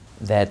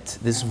that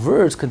this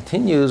verse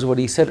continues what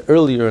he said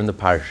earlier in the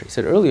parsha. He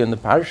said earlier in the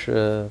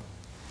parsha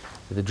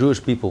that the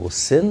Jewish people will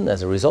sin.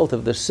 As a result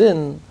of their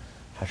sin,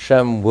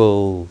 Hashem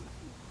will,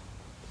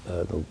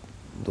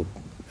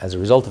 as a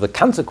result of the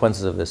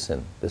consequences of their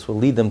sin, this will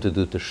lead them to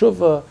do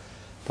teshuvah.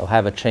 They'll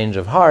have a change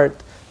of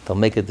heart. They'll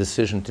make a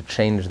decision to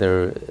change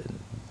their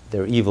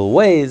evil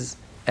ways,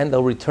 and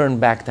they'll return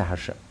back to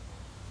Hashem.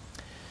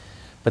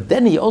 But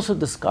then he also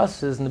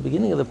discusses in the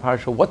beginning of the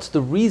parsha, what's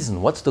the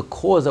reason, what's the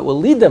cause that will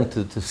lead them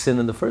to sin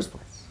in the first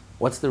place?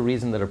 What's the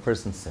reason that a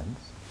person sins?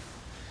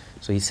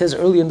 So he says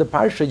earlier in the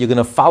parsha, you're going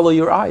to follow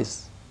your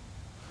eyes.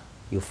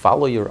 You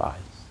follow your eyes.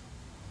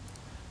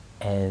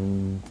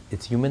 And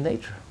it's human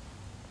nature.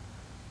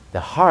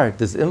 The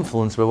heart is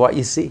influenced by what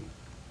you see.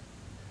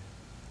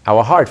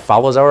 Our heart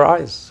follows our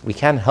eyes. We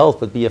can't help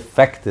but be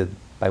affected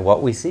by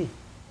what we see.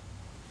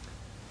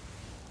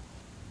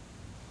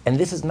 And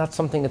this is not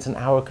something that's in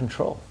our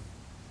control.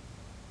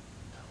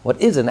 What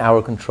is in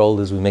our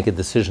control is we make a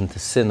decision to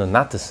sin or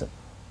not to sin.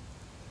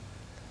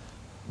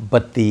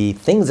 But the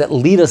things that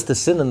lead us to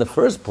sin in the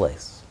first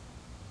place,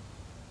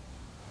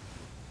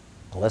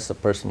 unless a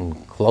person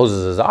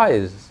closes his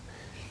eyes,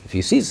 if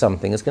you see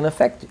something, it's going to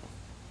affect you.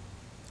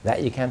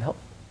 That you can't help.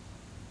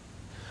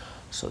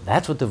 So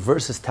that's what the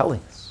verse is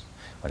telling us.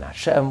 When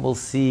Hashem will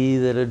see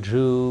that a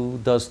Jew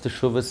does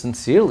teshuvah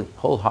sincerely,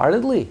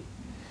 wholeheartedly,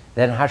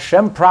 then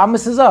Hashem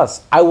promises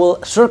us, I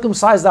will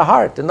circumcise the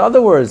heart. In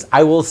other words,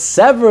 I will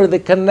sever the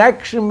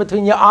connection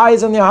between your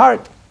eyes and your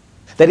heart.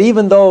 That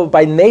even though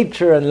by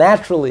nature and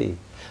naturally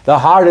the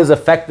heart is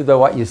affected by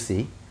what you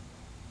see,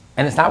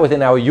 and it's not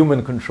within our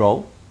human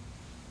control,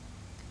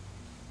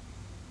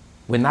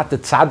 we're not the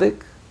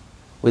tzaddik,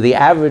 we're the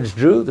average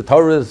Jew. The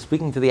Torah is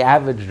speaking to the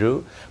average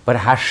Jew, but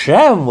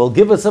Hashem will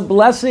give us a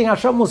blessing.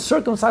 Hashem will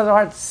circumcise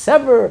our heart,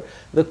 sever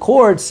the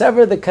cord,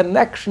 sever the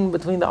connection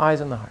between the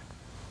eyes and the heart.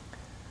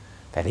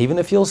 That even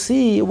if you'll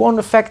see, it won't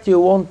affect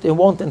you, it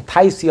won't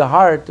entice your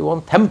heart, it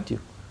won't tempt you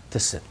to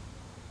sin.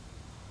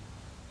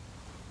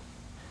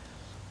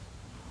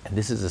 And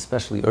this is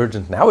especially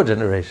urgent in our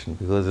generation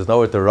because there's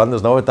nowhere to run,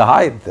 there's nowhere to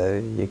hide.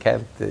 You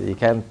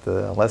can't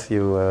unless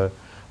you're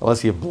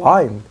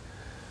blind,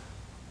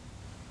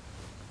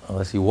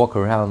 unless you walk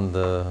around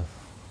the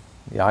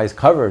eyes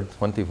covered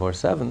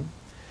 24/7.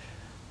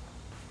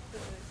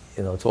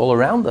 It's all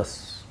around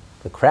us.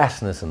 The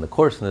crassness and the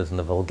coarseness and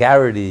the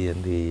vulgarity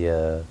and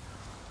the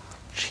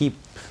cheap,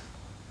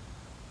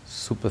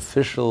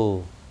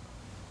 superficial,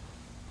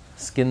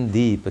 skin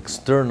deep,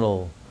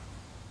 external.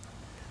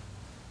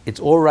 It's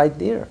all right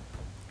there.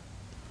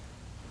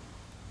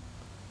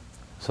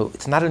 So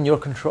it's not in your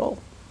control.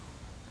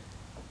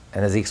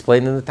 And as he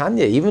explained in the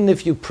Tanya, even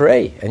if you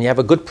pray and you have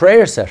a good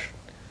prayer session,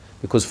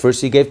 because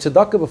first you gave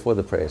tzedakah before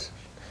the prayer session,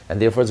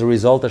 and therefore as a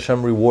result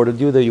Hashem rewarded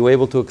you that you were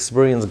able to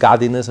experience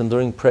godliness, and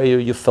during prayer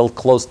you felt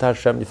close to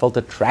Hashem, you felt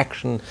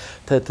attraction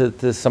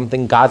to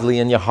something godly,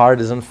 and your heart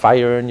is on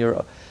fire,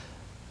 and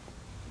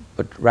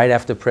but right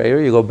after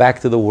prayer you go back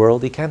to the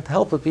world, you can't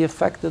help but be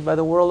affected by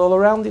the world all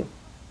around you.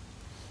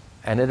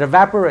 And it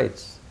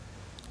evaporates.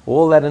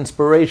 All that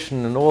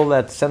inspiration and all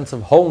that sense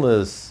of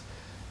wholeness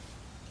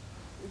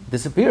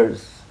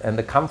disappears, and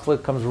the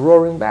conflict comes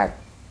roaring back.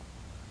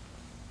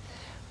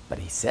 But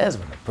he says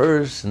when a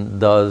person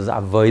does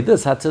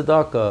avodas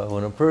hatzedakah,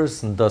 when a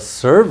person does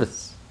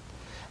service,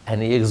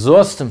 and he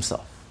exhausts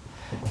himself,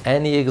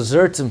 and he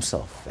exerts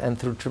himself, and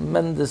through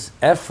tremendous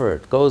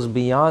effort goes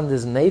beyond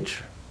his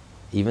nature,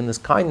 even his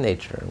kind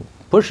nature, and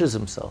pushes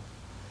himself,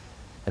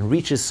 and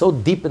reaches so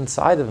deep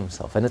inside of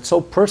himself, and it's so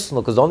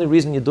personal, because the only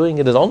reason you're doing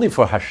it is only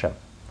for Hashem.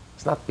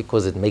 It's not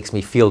because it makes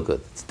me feel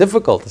good. It's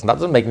difficult. It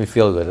doesn't make me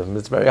feel good.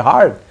 It's very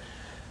hard.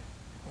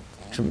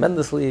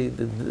 Tremendously,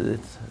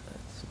 it's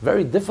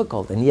very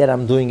difficult, and yet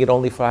I'm doing it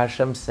only for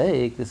Hashem's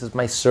sake. This is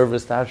my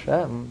service to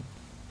Hashem.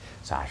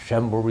 So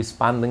Hashem will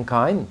respond in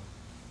kind.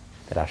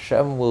 That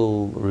Hashem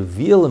will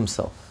reveal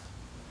Himself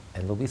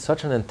And there'll be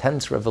such an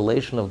intense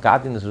revelation of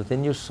godliness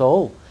within your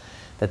soul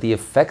that the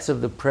effects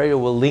of the prayer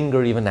will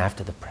linger even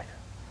after the prayer.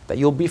 That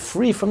you'll be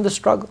free from the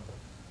struggle.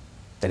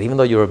 That even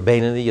though you're a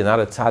Beinoni, you're not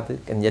a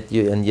tzaddik, and yet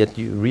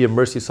you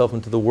re-immerse yourself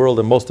into the world,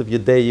 and most of your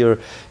day in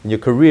your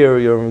career,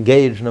 you're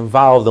engaged and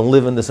involved and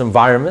live in this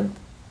environment,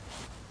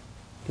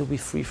 you'll be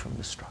free from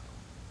the struggle.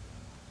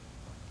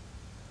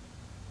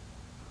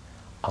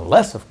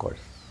 Unless, of course,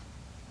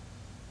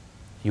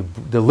 you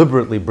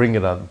deliberately bring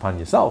it upon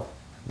yourself.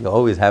 You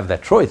always have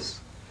that choice.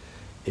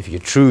 If you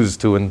choose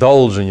to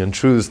indulge and you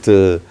choose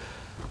to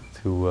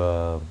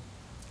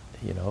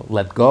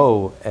let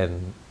go,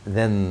 and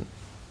then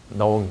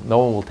no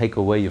one will take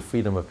away your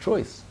freedom of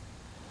choice.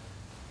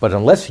 But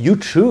unless you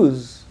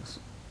choose,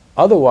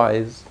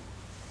 otherwise,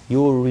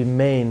 you will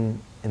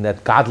remain in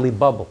that godly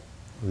bubble.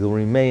 You'll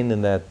remain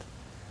in that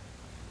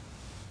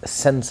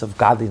sense of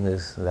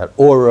godliness, that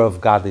aura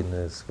of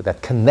godliness, with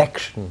that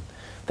connection,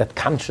 that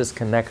conscious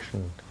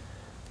connection,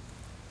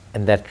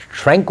 and that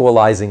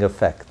tranquilizing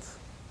effect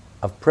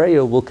of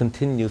prayer will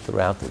continue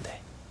throughout the day.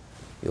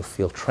 You'll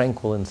feel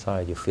tranquil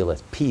inside, you'll feel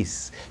at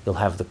peace, you'll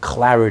have the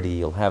clarity,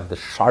 you'll have the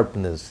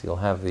sharpness, you'll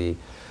have the,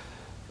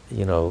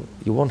 you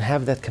won't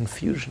have that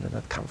confusion and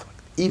that conflict,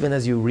 even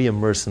as you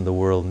re-immerse in the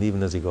world and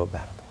even as you go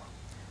about in the world.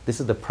 This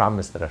is the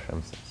promise that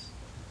Hashem says.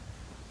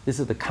 This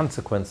is the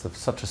consequence of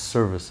such a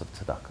service of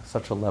tzedakah,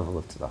 such a level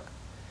of tzedakah.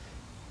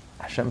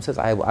 Hashem says,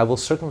 I will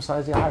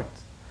circumcise your heart.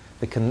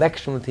 The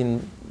connection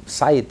between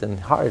sight and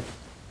heart,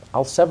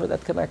 I'll sever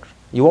that connection.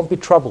 You won't be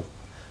troubled.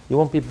 You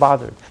won't be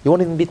bothered. You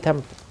won't even be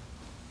tempted.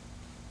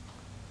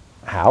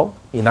 How?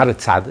 You're not a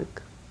tzaddik.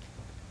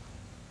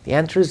 The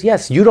answer is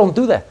yes. You don't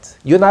do that.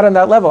 You're not on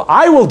that level.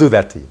 I will do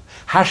that to you.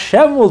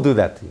 Hashem will do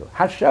that to you.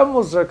 Hashem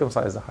will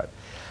circumcise the heart.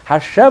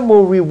 Hashem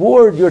will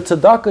reward your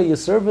tzedakah, your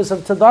service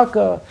of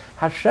tzedakah.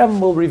 Hashem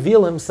will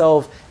reveal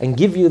Himself and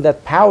give you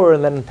that power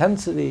and that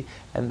intensity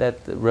and that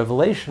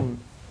revelation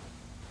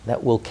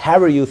that will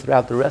carry you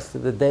throughout the rest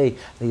of the day,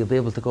 that you'll be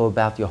able to go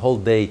about your whole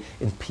day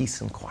in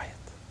peace and quiet,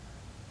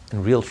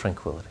 in real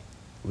tranquility,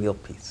 real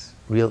peace,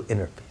 real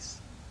inner peace.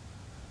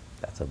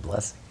 That's a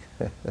blessing.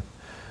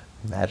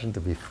 Imagine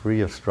to be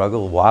free of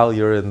struggle while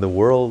you're in the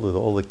world with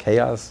all the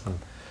chaos and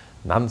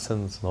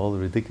nonsense and all the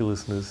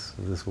ridiculousness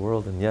of this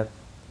world, and yet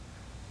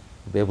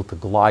be able to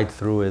glide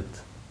through it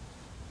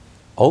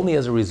only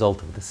as a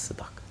result of this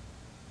tzedakah.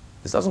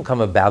 This doesn't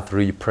come about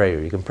through your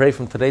prayer. You can pray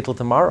from today till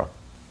tomorrow.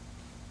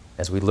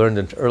 As we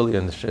learned earlier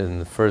in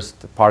the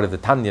first part of the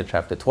Tanya,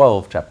 chapter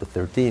 12, chapter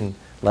 13,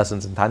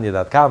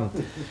 lessonsintanya.com,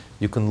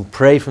 you can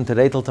pray from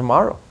today till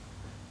tomorrow.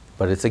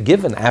 But it's a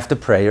given. After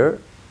prayer,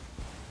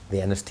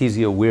 the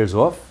anesthesia wears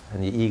off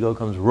and your ego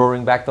comes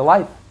roaring back to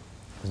life.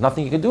 There's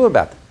nothing you can do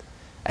about it.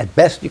 At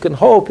best, you can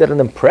hope that an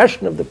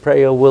impression of the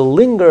prayer will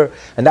linger,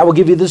 and that will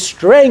give you the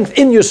strength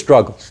in your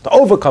struggles to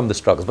overcome the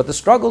struggles. But the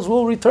struggles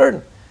will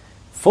return,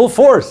 full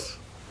force.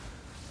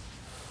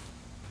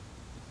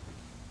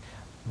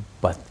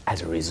 But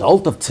as a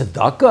result of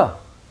tzedakah,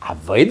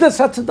 avodas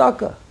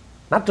ha-tzedakah,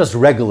 not just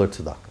regular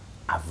tzedakah,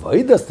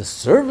 avodas, the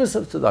service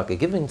of tzedakah,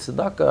 giving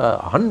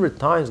tzedakah 100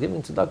 times,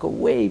 giving tzedakah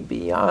way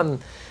beyond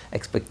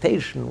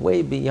expectation,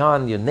 way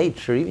beyond your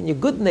nature, even your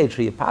good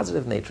nature, your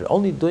positive nature,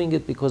 only doing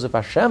it because of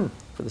Hashem,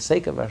 for the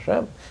sake of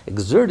Hashem,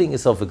 exerting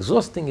yourself,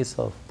 exhausting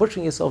yourself,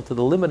 pushing yourself to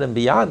the limit and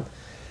beyond.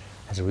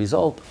 As a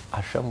result,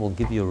 Hashem will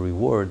give you a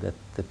reward that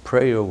the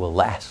prayer will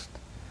last.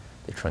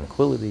 The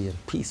tranquility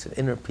and peace and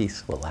inner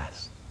peace will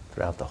last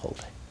throughout the whole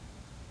day.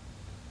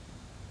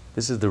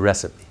 This is the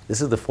recipe.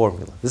 This is the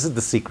formula. This is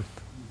the secret.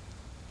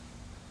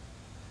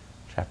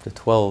 Chapter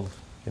 12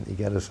 in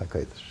Igeres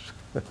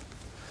HaKodesh.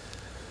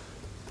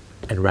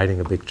 And writing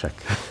a big check.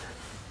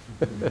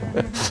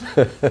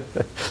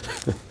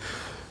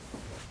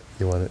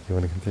 You want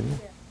to continue?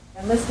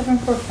 Unless heaven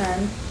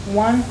forfend,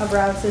 one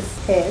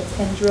arouses it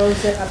and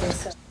draws it of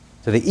itself.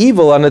 So the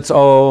evil on its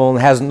own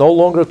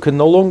can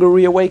no longer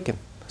reawaken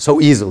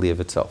so easily of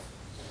itself,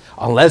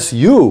 unless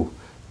you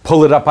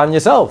pull it up on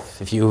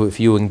yourself. If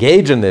you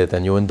engage in it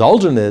and you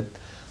indulge in it,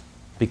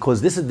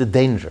 because this is the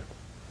danger.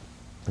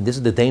 And this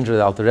is the danger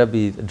that Alter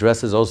Rebbe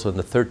addresses also in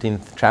the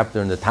 13th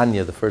chapter in the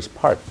Tanya, the first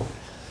part.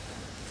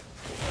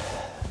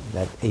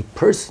 That a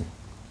person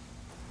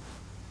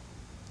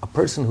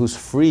who's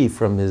free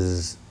from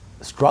his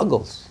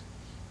struggles,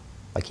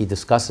 like he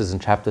discusses in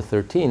chapter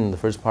 13, the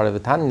first part of the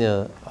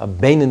Tanya, a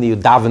Beinoni who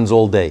davens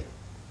all day.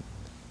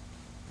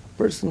 A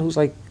person who's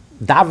like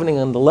davening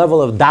on the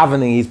level of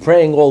davening, he's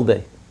praying all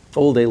day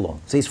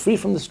long. So he's free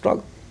from the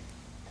struggle.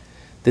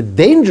 The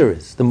danger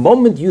is, the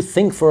moment you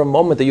think for a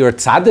moment that you're a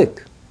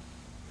tzaddik,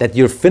 that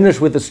you're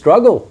finished with the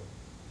struggle,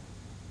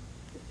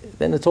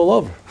 then it's all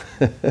over.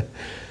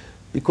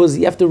 Because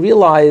you have to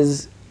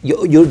realize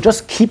you're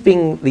just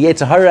keeping the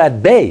Yetzer Hara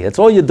at bay. That's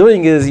all you're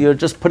doing, is you're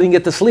just putting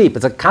it to sleep.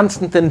 It's a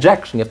constant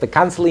injection. You have to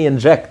constantly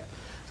inject.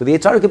 So the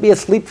Yetzer Hara could be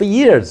asleep for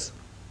years.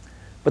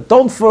 But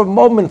don't for a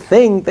moment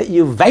think that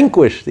you've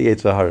vanquished the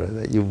Yetzer Hara,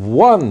 that you've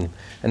won,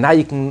 and now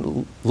you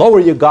can lower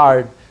your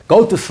guard,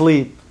 go to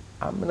sleep.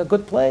 I'm in a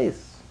good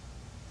place.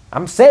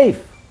 I'm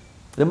safe.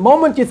 The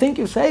moment you think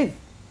you're safe,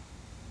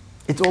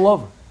 It's all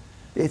over.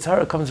 The Yetzer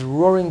Hara comes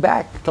roaring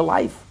back to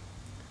life.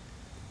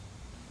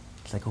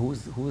 It's like, who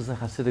was the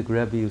Hasidic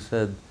Rebbe who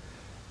said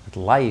that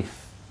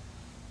life,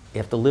 you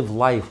have to live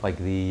life like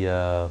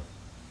the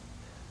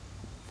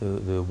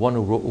one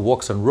who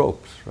walks on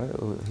ropes, right?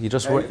 You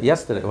just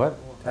yesterday, what?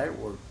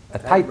 A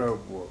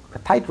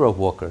tightrope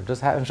walker,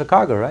 just in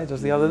Chicago, right?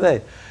 Just the other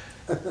day.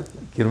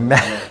 You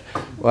imagine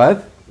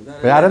what?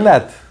 Without a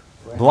net,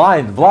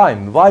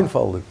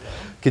 blindfolded.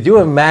 Could you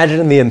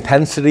imagine the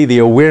intensity, the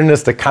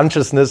awareness, the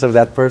consciousness of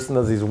that person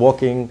as he's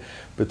walking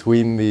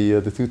between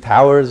the two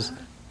towers?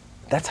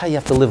 That's how you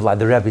have to live life.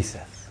 The Rebbe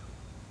says.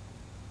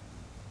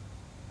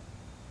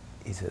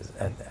 He says,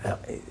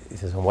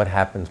 and what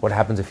happens? What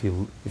happens if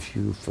you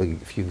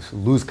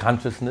lose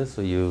consciousness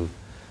or you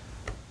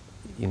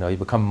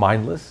become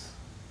mindless?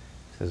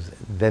 He says,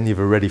 then you've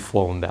already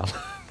fallen down.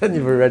 Then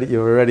you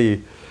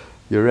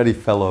already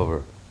fell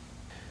over.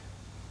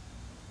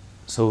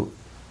 So,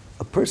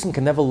 a person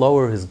can never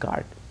lower his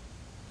guard.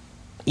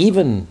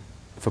 Even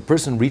if a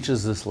person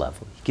reaches this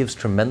level, he gives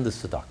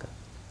tremendous tzedakah,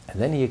 and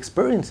then he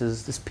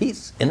experiences this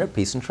peace, inner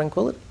peace and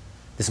tranquility,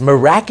 this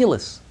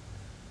miraculous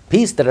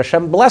peace that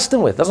Hashem blessed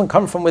him with. It doesn't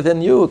come from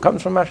within you, it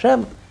comes from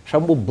Hashem.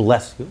 Hashem will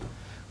bless you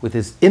with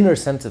his inner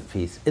sense of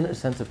peace, inner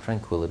sense of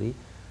tranquility,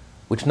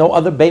 which no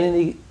other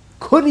Beinoni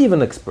could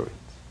even experience.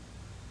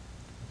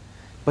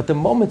 But the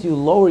moment you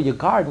lower your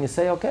guard and you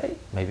say, okay,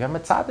 maybe I'm a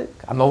tzaddik,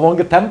 I'm no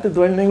longer tempted to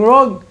do anything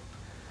wrong.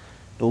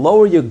 You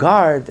lower your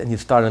guard and you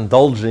start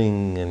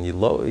indulging and you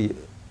lower...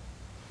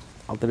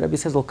 The Rebbe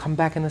says it'll come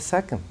back in a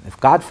second. If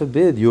God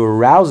forbid you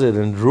arouse it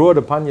and draw it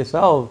upon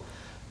yourself,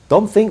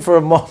 don't think for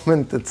a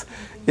moment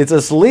it's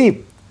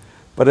asleep,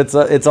 but it's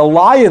a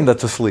lion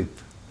that's asleep.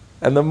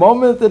 And the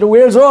moment that it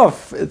wears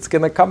off, it's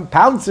going to come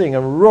pouncing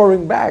and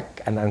roaring back.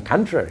 And on the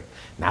contrary,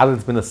 now that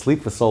it's been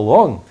asleep for so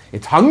long,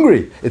 it's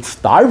hungry, it's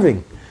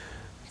starving.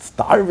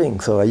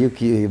 So you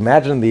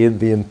imagine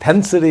the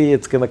intensity,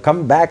 it's going to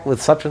come back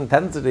with such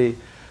intensity.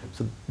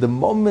 So the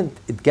moment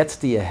it gets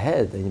to your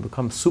head and you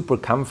become super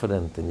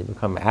confident and you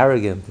become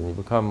arrogant and you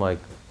become like,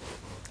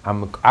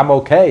 I'm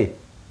okay,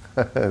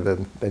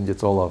 then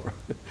it's all over.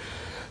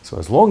 So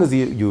as long as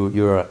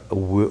you're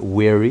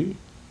wary,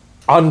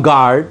 on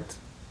guard,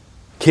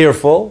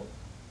 careful,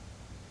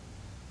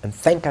 and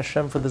thank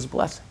Hashem for this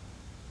blessing,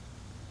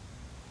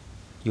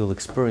 you'll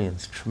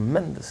experience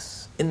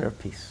tremendous inner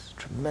peace,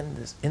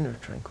 tremendous inner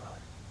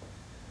tranquility.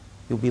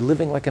 You'll be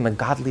living like in a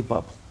godly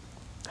bubble.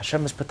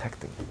 Hashem is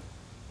protecting you.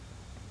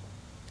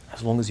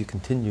 As long as you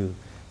continue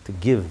to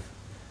give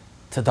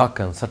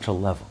tzedakah on such a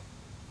level.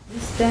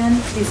 This then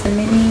is the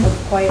meaning of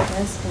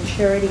quietness and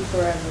charity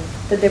forever,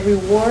 that the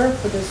reward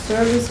for the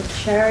service of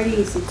charity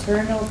is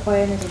eternal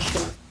quietness and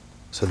sure.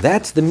 So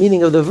that's the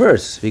meaning of the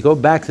verse. If you go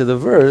back to the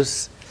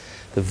verse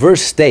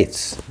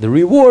states, the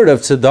reward of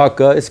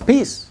tzedakah is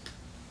peace,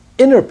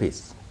 inner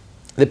peace,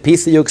 the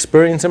peace that you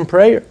experience in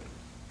prayer.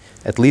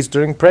 At least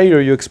during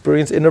prayer you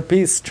experience inner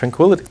peace,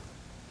 tranquility.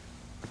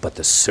 But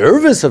the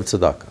service of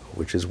tzedakah,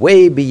 which is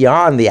way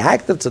beyond the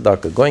act of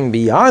tzedakah, going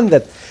beyond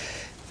that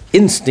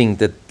instinct,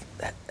 that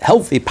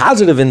healthy,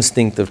 positive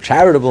instinct of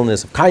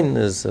charitableness, of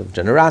kindness, of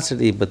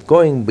generosity, but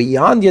going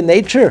beyond your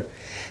nature,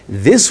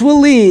 this will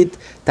lead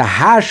to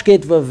hashket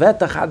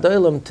v'vetach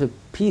adolam, to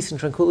peace and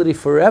tranquility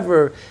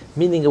forever,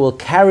 meaning it will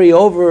carry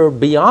over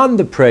beyond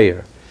the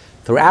prayer.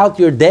 Throughout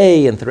your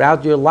day and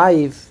throughout your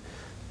life,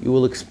 you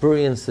will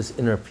experience this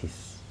inner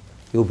peace.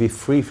 You'll be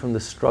free from the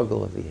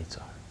struggle of the Yetzer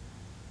Hara.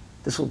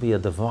 This will be a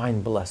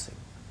divine blessing.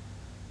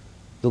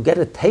 You'll get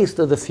a taste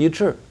of the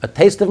future, a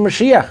taste of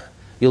Mashiach.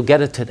 You'll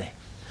get it today.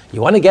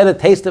 You want to get a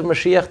taste of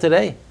Mashiach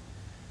today?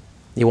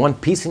 You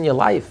want peace in your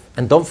life?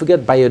 And don't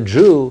forget, by a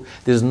Jew,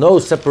 there's no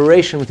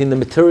separation between the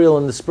material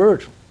and the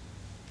spiritual.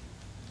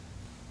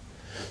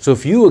 So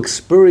if you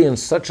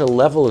experience such a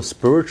level of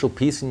spiritual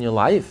peace in your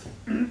life,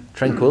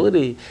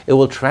 tranquility, it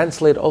will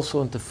translate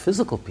also into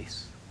physical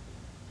peace.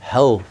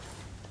 Health,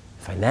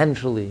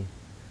 financially,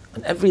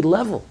 on every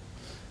level.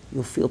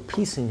 You'll feel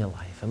peace in your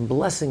life and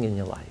blessing in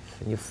your life.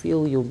 And you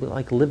feel you'll be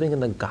like living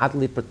in a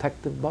godly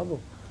protective bubble.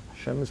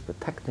 Hashem is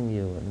protecting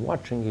you and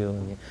watching you.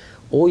 And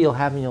all you'll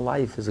have in your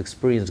life is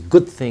experience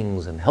good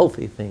things and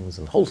healthy things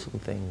and wholesome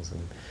things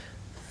and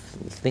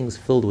things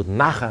filled with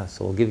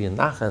nachas. It will give you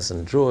nachas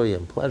and joy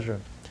and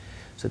pleasure.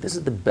 So this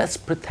is the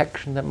best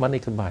protection that money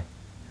can buy.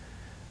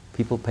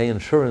 People pay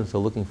insurance,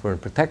 they're looking for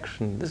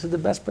protection. This is the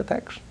best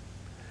protection.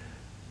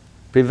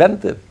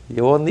 Preventive.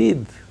 You won't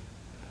need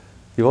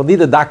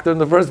a doctor in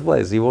the first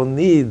place. You won't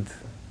need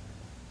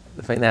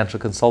the financial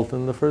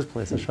consultant in the first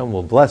place. Hashem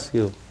will bless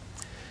you.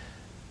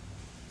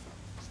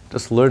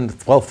 Just learn the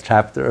 12th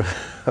chapter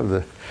of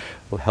the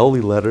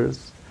Holy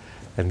Letters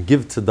and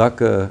give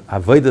tzedakah,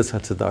 avodas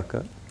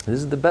hatzedakah. This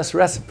is the best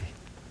recipe.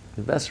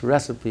 The best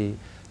recipe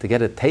to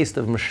get a taste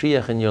of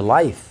Mashiach in your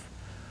life,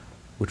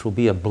 which will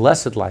be a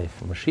blessed life.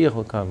 Mashiach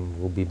will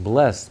come, will be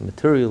blessed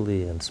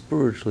materially and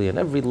spiritually and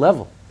every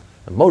level.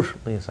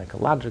 Emotionally,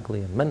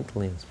 psychologically, and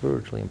mentally, and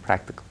spiritually, and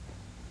practically.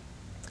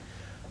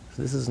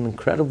 So this is an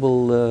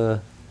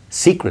incredible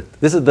Secret.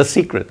 This is the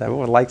secret.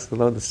 Everyone likes to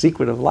know the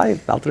secret of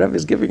life. Alter Rebbe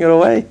is giving it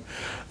away.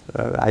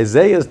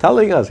 Isaiah is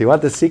telling us, you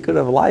want the secret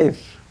of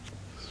life.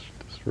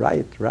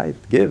 Right.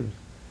 Give.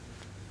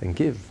 And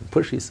give. And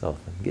push yourself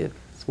and give.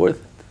 It's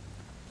worth it.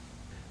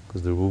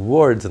 Because the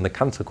rewards and the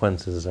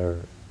consequences are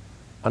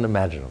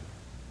unimaginable.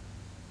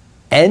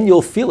 And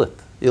you'll feel it.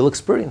 You'll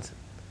experience it.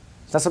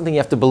 It's not something you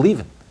have to believe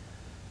in.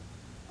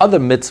 Other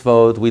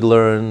mitzvot, we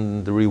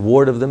learn the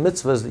reward of the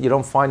mitzvahs that you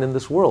don't find in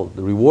this world.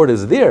 The reward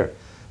is there,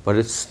 but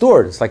it's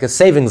stored. It's like a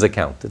savings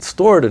account. It's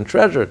stored and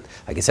treasured.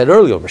 Like I said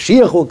earlier,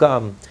 Mashiach will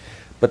come,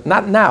 but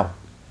not now.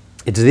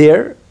 It's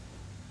there.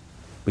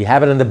 We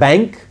have it in the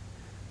bank,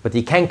 but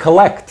you can't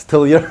collect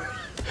till you're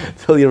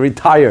till you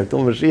retire, till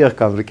Mashiach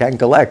comes. You can't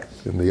collect.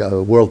 In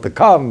the world to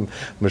come,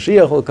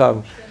 Mashiach will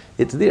come.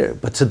 It's there.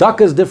 But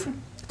tzedakah is different.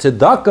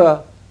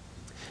 Tzedakah,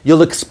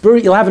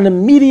 you'll have an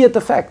immediate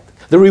effect.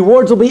 The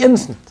rewards will be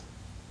instant.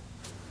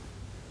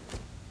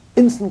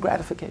 Instant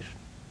gratification.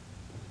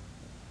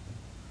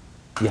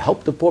 You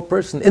help the poor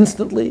person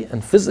instantly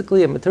and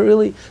physically and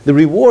materially. The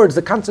rewards,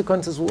 the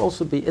consequences will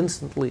also be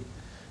instantly.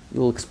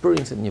 You'll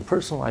experience it in your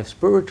personal life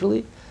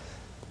spiritually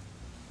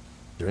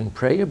during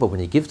prayer, but when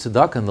you give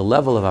tzedakah on the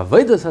level of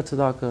avodas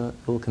tzedakah,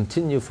 it will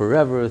continue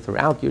forever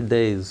throughout your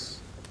days,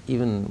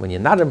 even when you're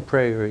not in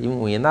prayer, even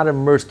when you're not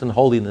immersed in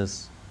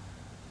holiness.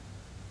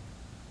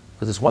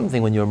 Because it's one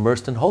thing when you're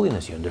immersed in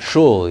holiness, you're in the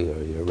shul,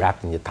 you're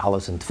wrapped in your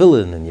talis and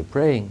tefillin, and you're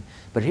praying.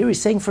 But here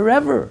he's saying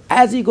forever,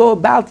 as you go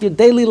about your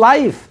daily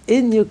life,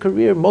 in your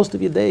career, most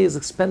of your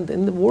days spent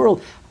in the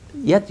world,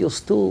 yet you'll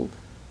still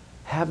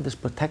have this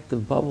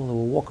protective bubble that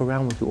will walk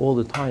around with you all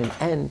the time,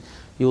 and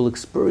you'll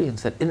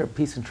experience that inner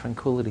peace and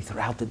tranquility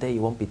throughout the day.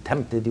 You won't be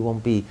tempted, you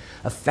won't be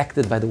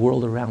affected by the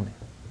world around you.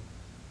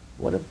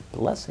 What a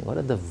blessing, what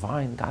a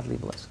divine, godly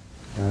blessing.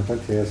 I'd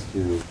like to ask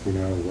you,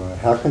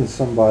 how can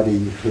somebody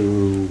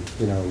who,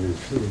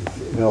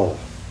 is ill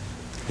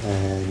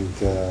and,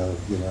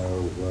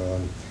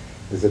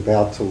 is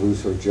about to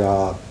lose her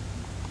job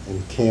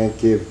and can't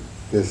give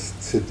this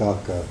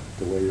tzedakah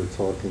the way you're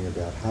talking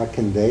about, how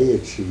can they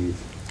achieve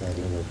that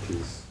inner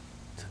peace?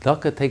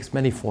 Tzedakah takes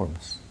many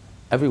forms.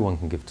 Everyone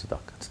can give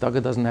tzedakah.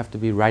 Tzedakah doesn't have to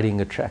be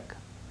writing a check.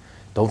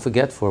 Don't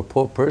forget, for a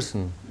poor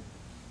person,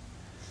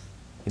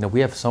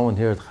 we have someone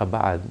here at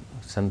Chabad who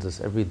sends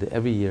us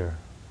every year,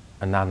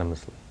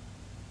 anonymously.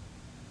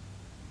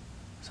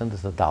 Send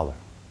us $1.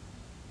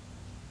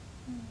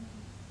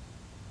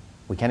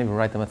 We can't even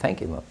write them a thank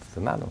you note. It's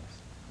anonymous.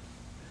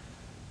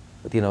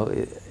 But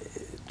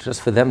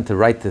just for them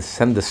to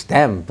send a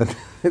stamp,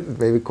 it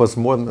maybe costs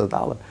more than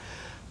 $1.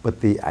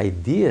 But the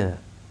idea,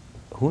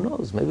 who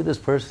knows, maybe this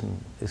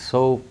person is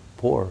so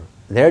poor,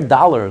 their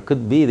 $1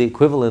 could be the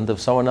equivalent of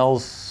someone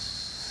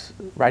else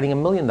writing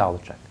 $1 million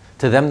check.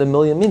 To them, the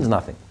million means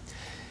nothing.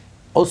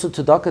 Also,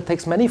 tzedakah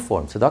takes many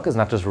forms. Tzedakah is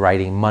not just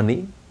writing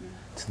money.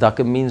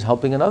 Tzedakah means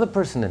helping another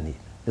person in need.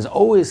 There's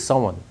always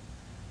someone.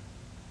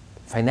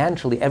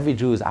 Financially, every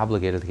Jew is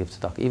obligated to give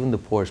tzedakah, even the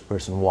poorest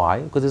person.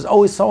 Why? Because there's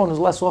always someone who's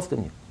less off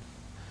than you.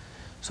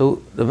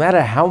 So no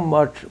matter how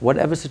much,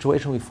 whatever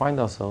situation we find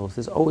ourselves,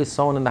 there's always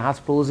someone in the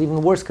hospital who's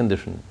even worse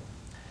condition.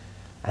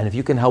 And if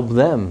you can help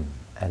them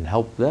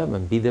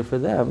and be there for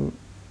them,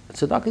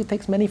 tzedakah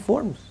takes many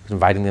forms. It's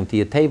inviting them to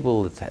your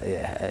table, it's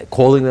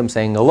calling them,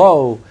 saying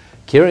hello,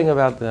 caring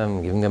about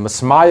them, giving them a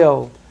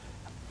smile,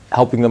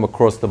 helping them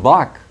across the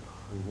block.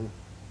 Mm-hmm.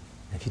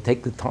 If you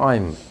take the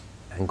time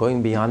and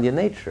going beyond your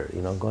nature,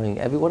 going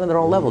everyone on their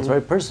own level, it's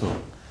very personal.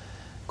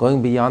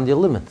 Going beyond your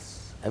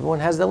limits. Everyone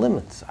has their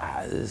limits.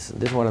 This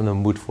is what I'm in the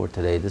mood for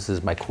today. This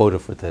is my quota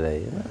for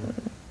today.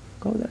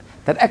 Go there.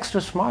 That extra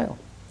smile,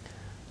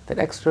 that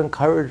extra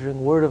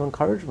encouraging word of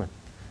encouragement.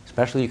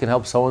 Especially you can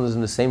help someone who's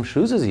in the same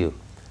shoes as you.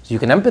 So you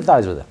can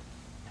empathize with them.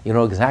 You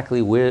know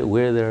exactly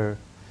where they're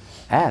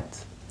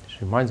at.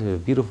 It reminds me of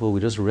a beautiful, we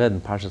just read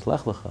in Parshas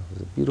Lech Lecha.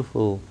 It's a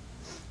beautiful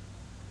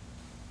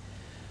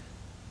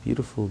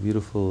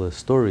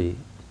story.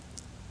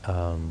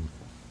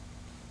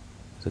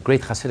 It's a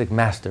great Hasidic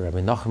master,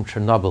 Rabbi Nachum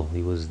Chernobyl.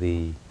 He was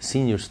the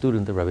senior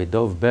student of Rabbi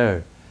Dov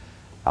Ber,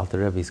 Alter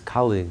Rebbe's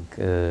colleague.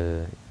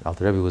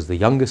 Alter Rebbe was the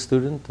youngest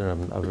student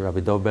of Rabbi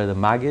Dov Ber the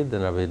Maggid,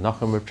 and Rabbi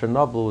Nachum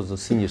Chernobyl was the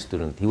senior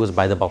student. He was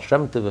by the Baal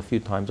Shem Tov a few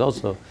times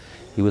also.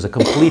 He was a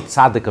complete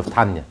tzaddik of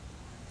Tanya,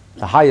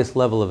 the highest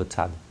level of a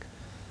tzaddik.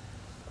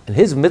 And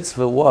his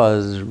mitzvah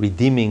was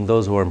redeeming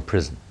those who are in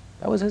prison.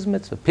 That was his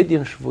mitzvah,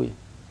 Pidyon Shvuy.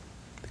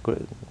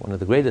 One of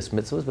the greatest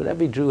mitzvahs, but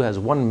every Jew has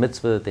one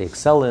mitzvah that they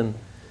excel in.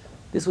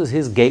 This was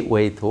his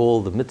gateway to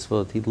all the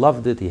mitzvot. He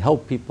loved it. He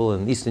helped people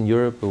in Eastern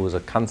Europe. It was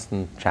a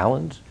constant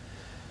challenge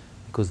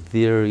because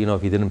there,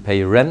 if you didn't pay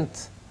your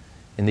rent,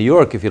 in New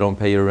York, if you don't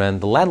pay your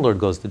rent, the landlord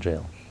goes to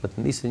jail. But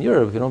in Eastern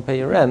Europe, if you don't pay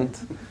your rent,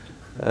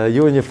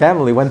 you and your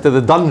family went to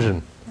the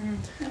dungeon.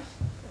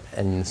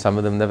 And some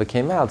of them never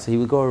came out. So he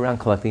would go around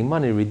collecting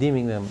money,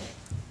 redeeming them.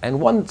 And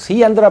once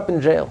he ended up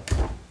in jail.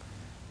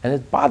 And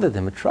it bothered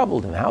him, it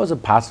troubled him. How is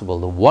it possible?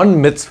 The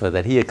one mitzvah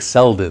that he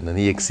excelled in and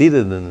he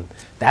exceeded in,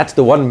 that's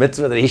the one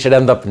mitzvah that he should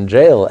end up in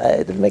jail.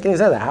 It didn't make any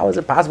sense. How is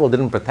it possible? It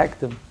didn't protect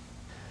him.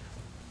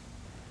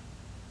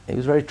 He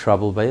was very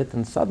troubled by it,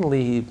 and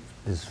suddenly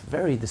this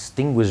very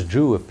distinguished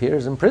Jew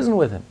appears in prison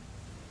with him.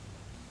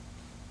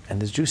 And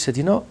this Jew said,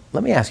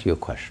 let me ask you a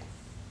question.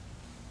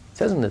 It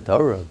says in the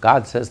Torah,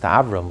 God says to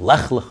Avram,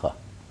 Lech lecha,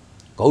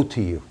 go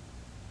to you.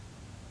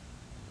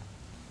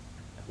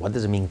 What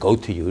does it mean, go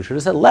to you? You should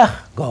have said, Lech,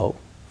 go,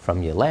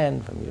 from your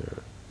land, from your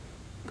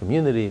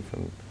community,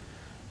 from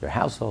your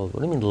household.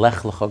 What do you mean, Lech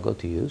lecha, go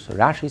to you? So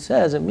Rashi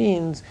says it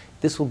means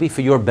this will be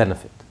for your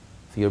benefit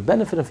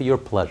and for your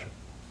pleasure.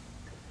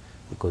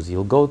 Because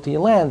you'll go to your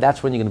land,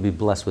 that's when you're going to be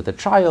blessed with a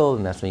child,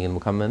 and that's when you're going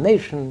to become a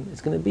nation.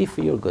 It's going to be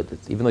for your good.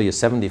 Even though you're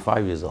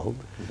 75 years old,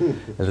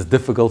 and it's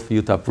difficult for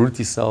you to uproot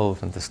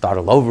yourself and to start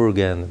all over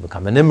again and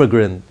become an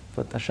immigrant.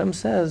 But Hashem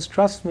says,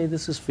 trust me,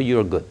 this is for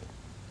your good.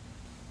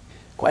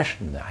 The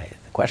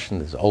question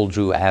this old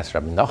Jew asked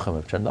Rabbi Nachum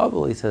of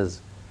Chernobyl, he says,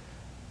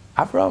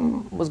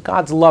 Avram was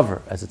God's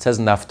lover, as it says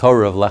in the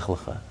Haftorah of Lech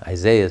Lecha.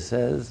 Isaiah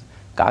says,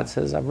 God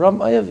says, Avram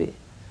Oyavi.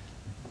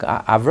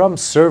 Avram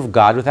served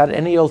God without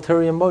any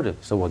ulterior motive.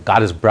 So what,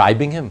 God is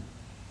bribing him?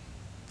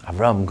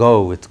 Avram,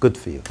 go, it's good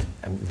for you.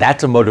 And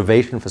that's a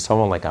motivation for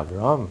someone like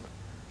Avram.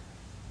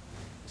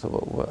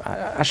 So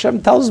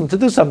Hashem tells him to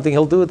do something,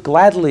 he'll do it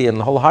gladly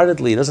and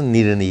wholeheartedly. He doesn't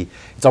need any,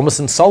 it's almost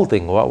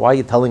insulting. Why are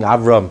you telling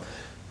Avram,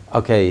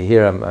 okay,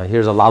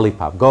 here's a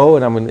lollipop, go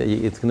and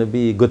it's going to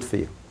be good for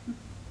you?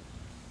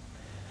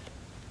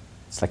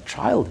 It's like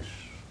childish.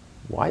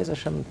 Why is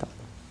Hashem telling?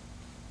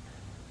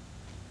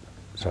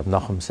 So Reb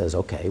Nachum says,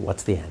 okay,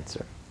 what's the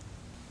answer?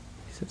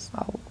 He says,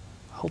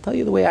 I'll tell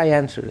you the way I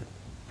answered it.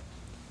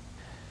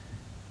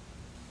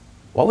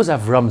 What was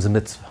Avram's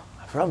mitzvah?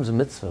 Avram's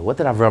mitzvah, what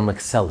did Avram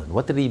excel in?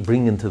 What did he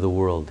bring into the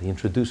world? He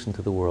introduced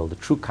into the world the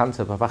true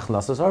concept of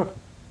achnasas orchim.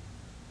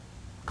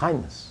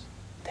 Kindness,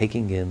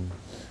 taking in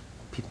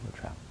people in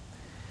trouble.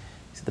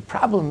 See, the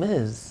problem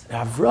is,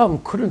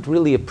 Avram couldn't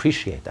really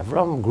appreciate.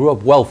 Avram grew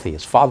up wealthy.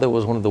 His father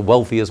was one of the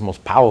wealthiest,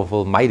 most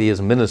powerful,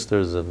 mightiest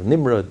ministers of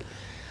Nimrod.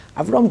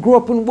 Avram grew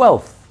up in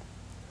wealth.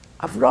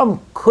 Avram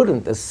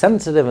couldn't, as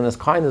sensitive and as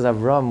kind as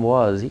Avram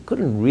was, he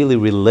couldn't really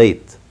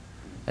relate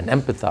and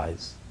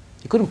empathize.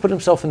 He couldn't put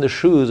himself in the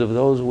shoes of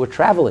those who were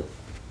traveling.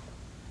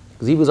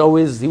 Because he was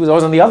always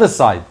on the other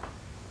side.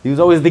 He was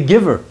always the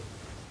giver.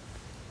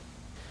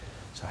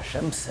 So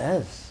Hashem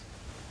says,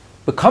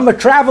 become a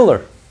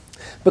traveler.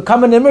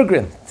 Become an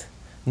immigrant.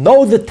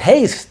 Know the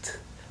taste.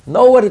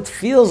 Know what it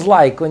feels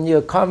like when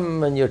you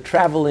come and you're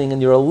traveling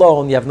and you're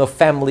alone, you have no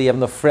family, you have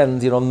no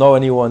friends, you don't know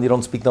anyone, you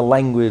don't speak the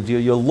language,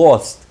 you're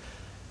lost.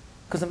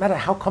 Because no matter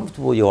how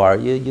comfortable you are,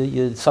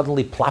 you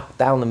suddenly plop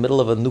down in the middle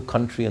of a new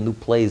country, a new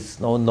place,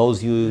 no one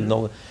knows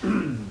you,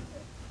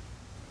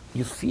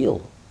 you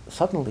feel,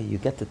 suddenly you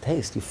get the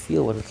taste, you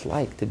feel what it's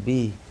like to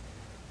be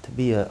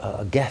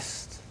a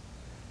guest,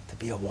 to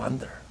be a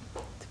wanderer,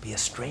 to be a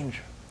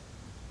stranger.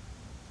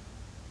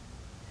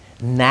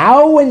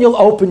 Now when you'll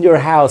open your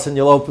house and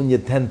you'll open your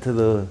tent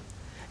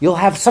you'll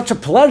have such a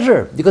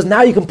pleasure because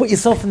now you can put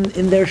yourself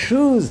in their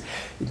shoes.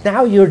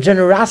 Now your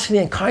generosity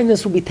and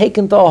kindness will be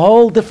taken to a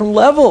whole different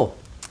level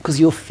because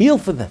you'll feel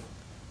for them.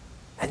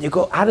 And you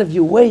go out of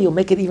your way, you'll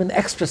make it even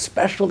extra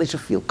special. They should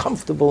feel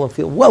comfortable and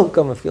feel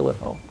welcome and feel at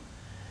home.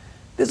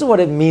 This is what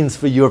it means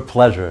for your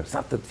pleasure. It's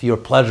not that for your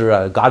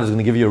pleasure God is going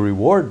to give you a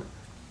reward.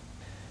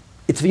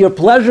 It's for your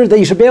pleasure that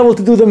you should be able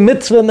to do the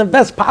mitzvah in the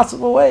best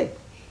possible way.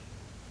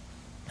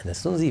 And as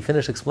soon as he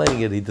finished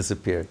explaining it, he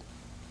disappeared.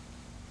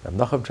 Reb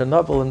Nachum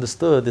Chernobyl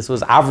understood this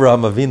was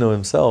Avraham Avinu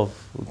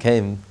himself who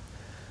came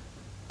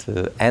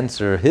to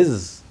answer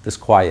his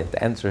disquiet,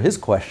 to answer his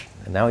question.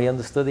 And now he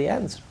understood the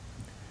answer.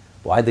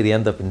 Why did he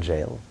end up in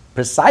jail?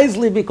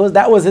 Precisely because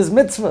that was his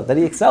mitzvah that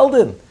he excelled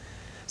in.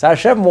 So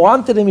Hashem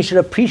wanted him, he should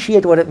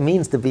appreciate what it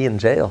means to be in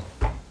jail.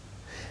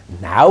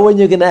 Now when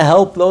you're going to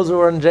help those who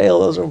are in jail,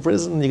 those who are in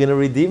prison, you're going to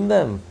redeem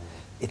them.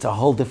 It's a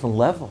whole different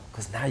level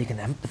because now you can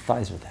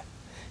empathize with them.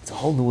 It's a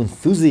whole new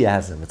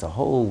enthusiasm. It's a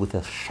whole with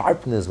a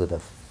sharpness, with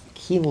a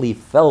keenly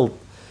felt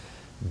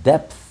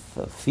depth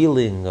of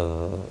feeling.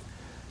 So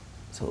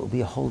it'll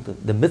be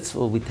the mitzvah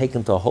will be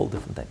taken to a whole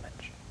different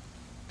dimension.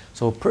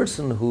 So a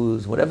person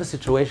who's, whatever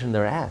situation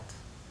they're at,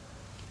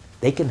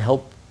 they can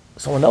help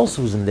someone else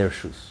who's in their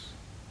shoes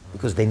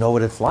because they know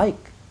what it's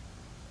like.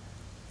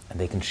 And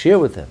they can share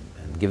with them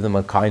and give them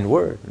a kind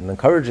word, an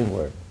encouraging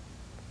word.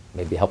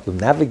 Maybe help them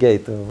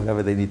navigate or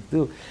whatever they need to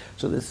do.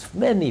 So there's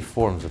many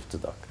forms of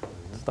tzedakah.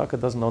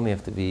 Tzedakah doesn't only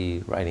have to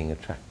be writing a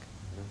check.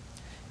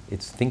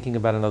 It's thinking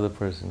about another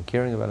person,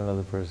 caring about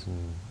another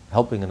person,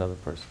 helping another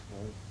person.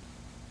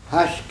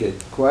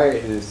 Hashket,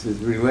 quietness, is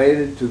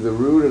related to the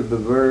root of the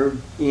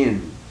verb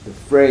in. The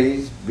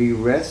phrase, be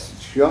rest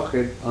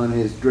shochet on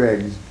his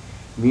dregs,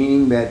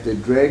 meaning that the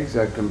dregs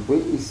are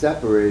completely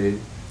separated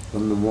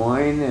from the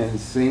wine and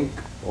sink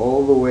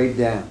all the way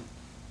down.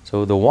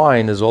 So the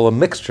wine is all a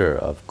mixture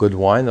of good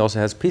wine. It also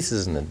has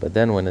pieces in it. But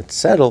then when it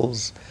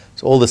settles,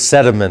 so all the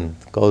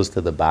sediment goes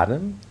to the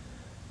bottom.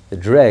 The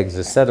dregs,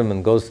 the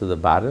sediment goes to the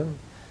bottom.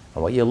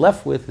 And what you're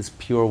left with is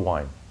pure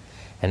wine.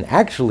 And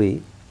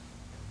actually,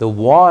 the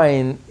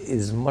wine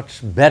is much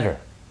better.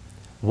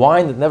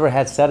 Wine that never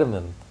had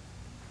sediment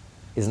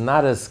is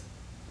not as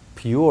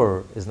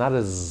pure is not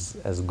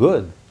as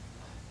good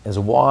as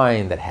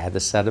wine that had the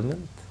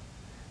sediment,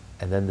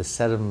 and then the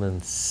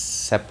sediment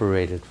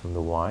separated from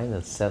the wine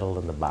and settled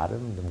in the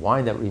bottom. The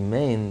wine that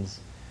remains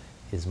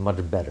is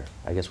much better.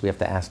 I guess we have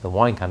to ask the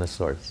wine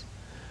connoisseurs,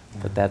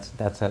 but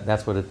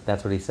that's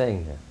what he's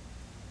saying here.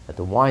 That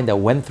the wine that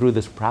went through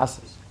this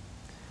process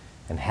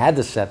and had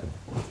the sediment,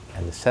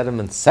 and the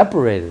sediment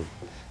separated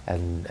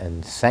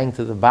and sank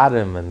to the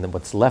bottom, and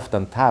what's left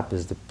on top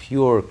is the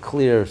pure,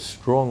 clear,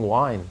 strong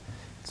wine.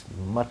 It's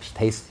much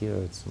tastier,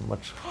 it's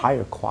much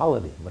higher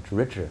quality, much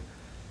richer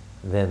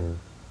than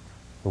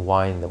the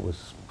wine that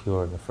was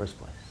pure in the first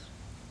place.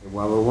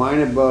 While the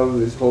wine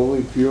above is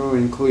wholly pure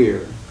and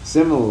clear,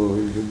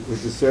 similarly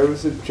with the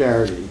service of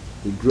charity,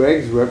 the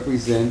dregs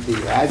represent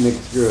the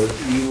admixture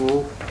of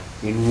evil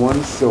in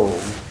one's soul,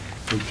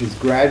 which is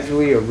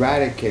gradually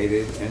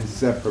eradicated and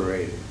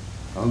separated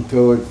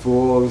until it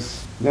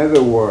falls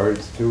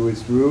netherwards to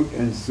its root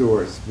and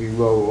source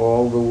below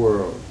all the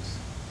worlds.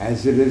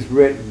 As it is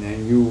written,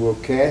 and you will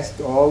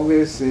cast all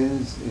their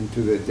sins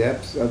into the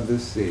depths of the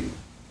sea.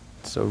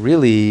 So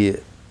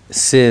really,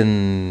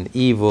 sin,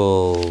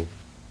 evil,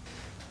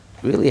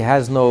 really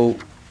has no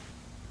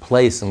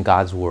place in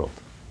God's world.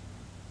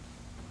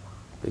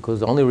 Because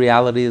the only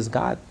reality is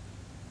God,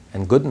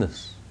 and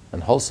goodness,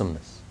 and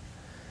wholesomeness.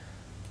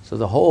 So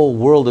the whole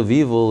world of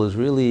evil is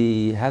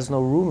really has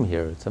no room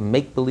here. It's a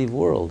make-believe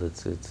world.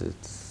 It's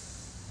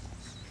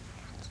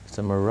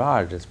a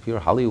mirage. It's pure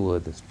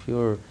Hollywood.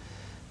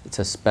 It's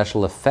a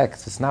special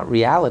effect. It's not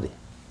reality.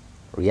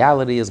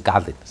 Reality is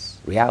godliness.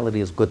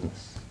 Reality is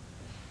goodness.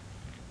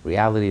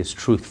 Reality is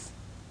truth.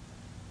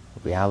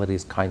 Reality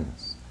is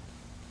kindness.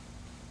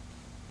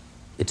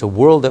 It's a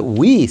world that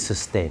we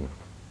sustain,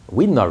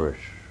 we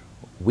nourish,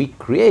 we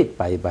create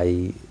by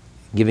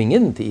giving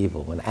in to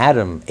evil. When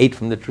Adam ate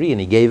from the tree and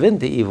he gave in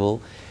to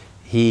evil,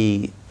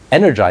 he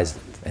energized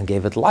it and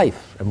gave it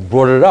life and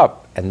brought it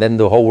up, and then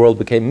the whole world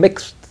became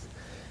mixed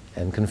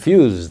and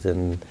confused,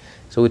 and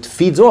so it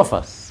feeds off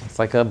us. It's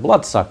like a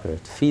bloodsucker.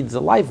 It feeds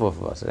the life off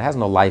of us. It has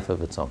no life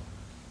of its own.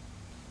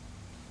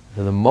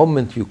 So the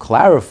moment you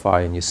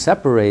clarify and you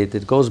separate,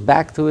 it goes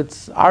back to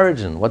its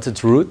origin. What's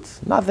its root?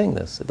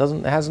 Nothingness. It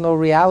has no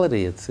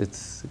reality. It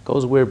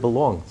goes where it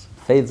belongs.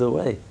 It fades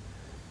away.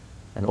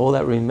 And all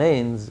that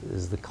remains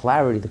is the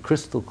clarity, the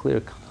crystal clear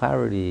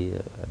clarity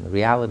and the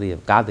reality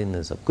of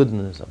godliness, of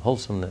goodness, of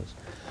wholesomeness.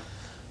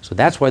 So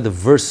that's why the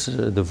verse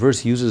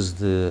uses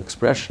the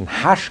expression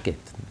hashket,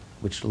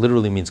 which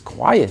literally means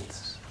quiet,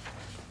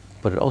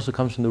 but it also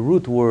comes from the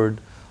root word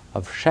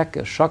of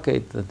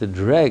shaket, that the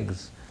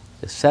dregs,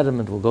 the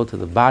sediment will go to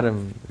the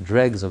bottom, the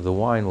dregs of the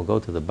wine will go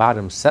to the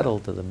bottom, settle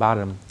to the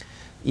bottom,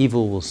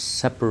 evil will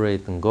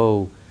separate and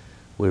go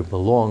where it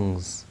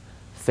belongs,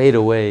 fade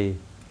away,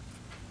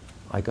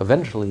 like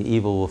eventually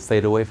evil will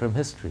fade away from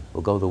history,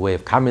 will go the way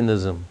of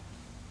communism,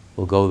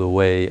 will go the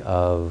way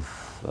of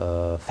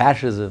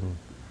fascism.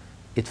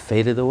 It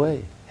faded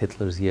away.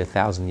 Hitler's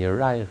 1,000-year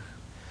Reich,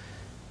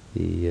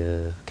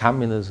 the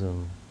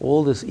communism,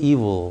 all this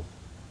evil,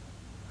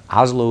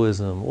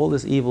 Osloism, all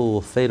this evil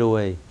will fade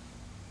away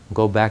and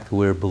go back to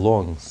where it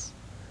belongs.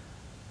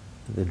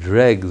 The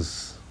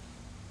dregs,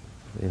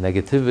 the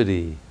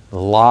negativity, the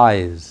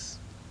lies,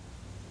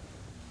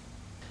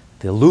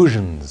 the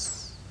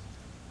illusions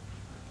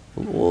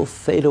will all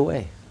fade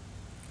away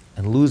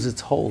and lose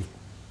its hold,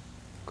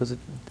 because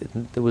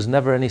there was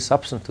never any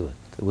substance to it.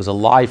 It was a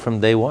lie from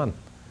day one.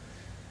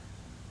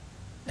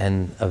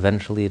 And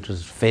eventually it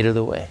just faded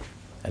away.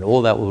 And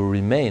all that will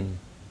remain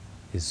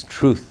is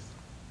truth,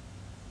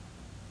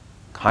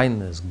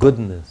 kindness,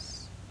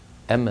 goodness,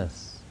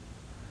 emes.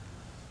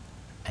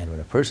 And when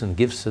a person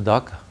gives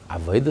tzedakah,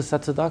 avodas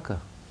tzedakah,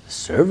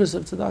 service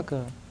of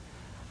tzedakah,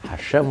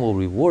 Hashem will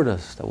reward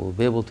us that we'll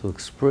be able to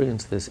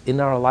experience this in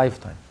our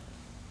lifetime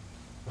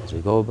as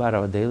we go about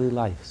our daily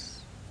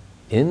lives.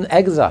 In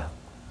exile,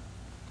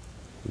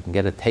 we can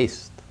get a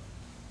taste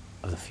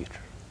of the future,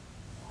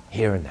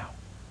 here and now.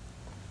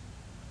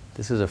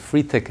 This is a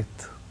free ticket,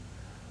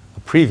 a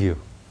preview.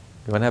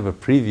 You want to have a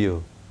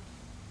preview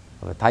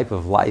of a type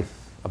of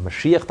life, a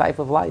Mashiach type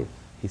of life.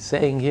 He's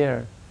saying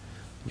here,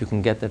 you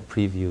can get that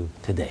preview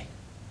today.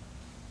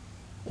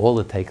 All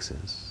it takes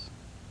is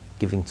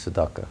giving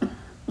tzedakah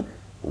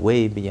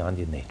way beyond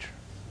your nature.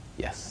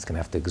 Yes, it's going to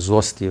have to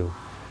exhaust you.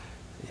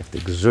 You have to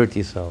exert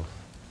yourself,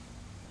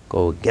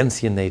 go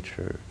against your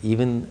nature,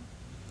 even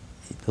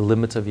the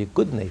limits of your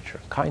good nature,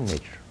 kind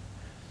nature,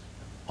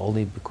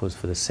 only because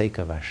for the sake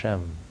of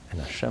Hashem, and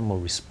Hashem will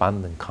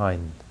respond in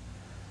kind.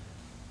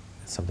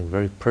 It's something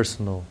very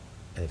personal,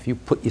 and if you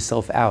put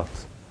yourself out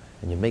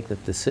and you make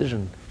that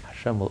decision,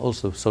 Hashem will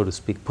also, so to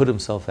speak, put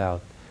himself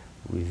out,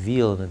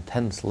 reveal an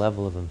intense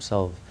level of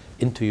himself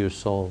into your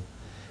soul,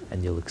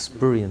 and you'll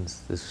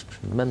experience this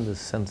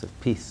tremendous sense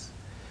of peace,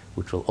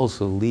 which will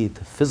also lead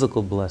to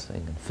physical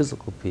blessing and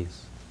physical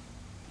peace.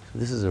 So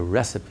this is a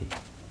recipe.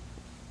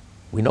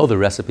 We know the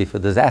recipe for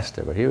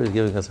disaster, but here he's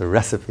giving us a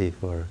recipe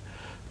for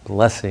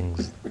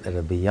blessings that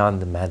are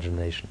beyond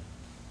imagination,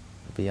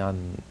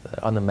 beyond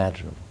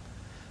unimaginable.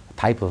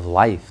 type of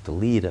life, to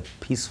lead a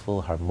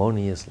peaceful,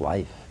 harmonious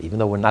life, even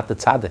though we're not the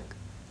tzaddik.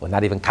 We're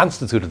not even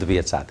constituted to be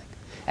a tzaddik.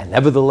 And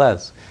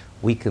nevertheless,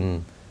 we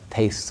can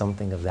taste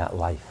something of that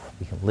life.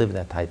 We can live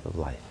that type of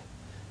life.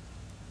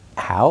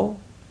 How?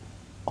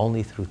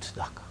 Only through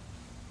tzedakah.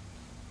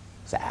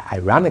 So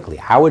ironically,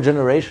 our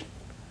generation,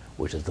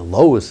 which is the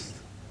lowest,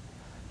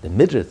 the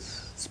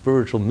midgets,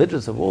 spiritual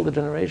midgets of all the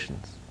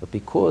generations, but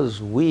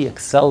because we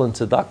excel in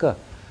tzedakah,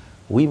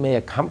 we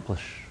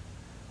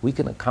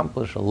can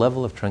accomplish a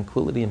level of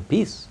tranquility and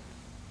peace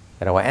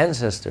that our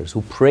ancestors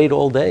who prayed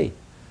all day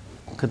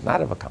could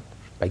not have accomplished.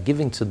 By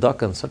giving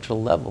tzedakah on such a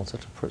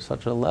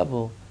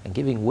level, and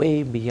giving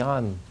way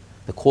beyond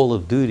the call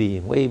of duty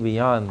and way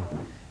beyond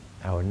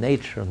our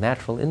nature,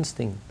 natural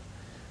instinct,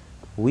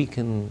 we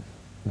can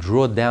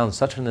draw down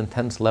such an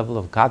intense level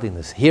of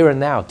godliness here and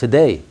now,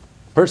 today,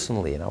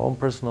 personally, in our own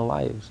personal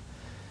lives,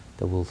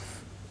 that we'll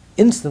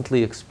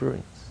instantly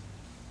experience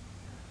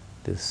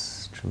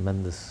this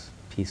tremendous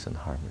peace and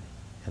harmony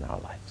in our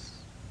lives.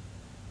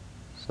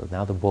 So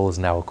now the ball is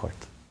in our court.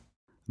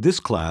 This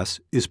class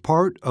is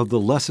part of the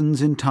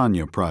Lessons in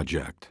Tanya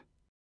project.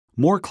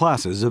 More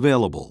classes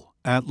available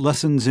at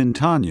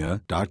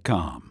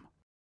lessonsintanya.com.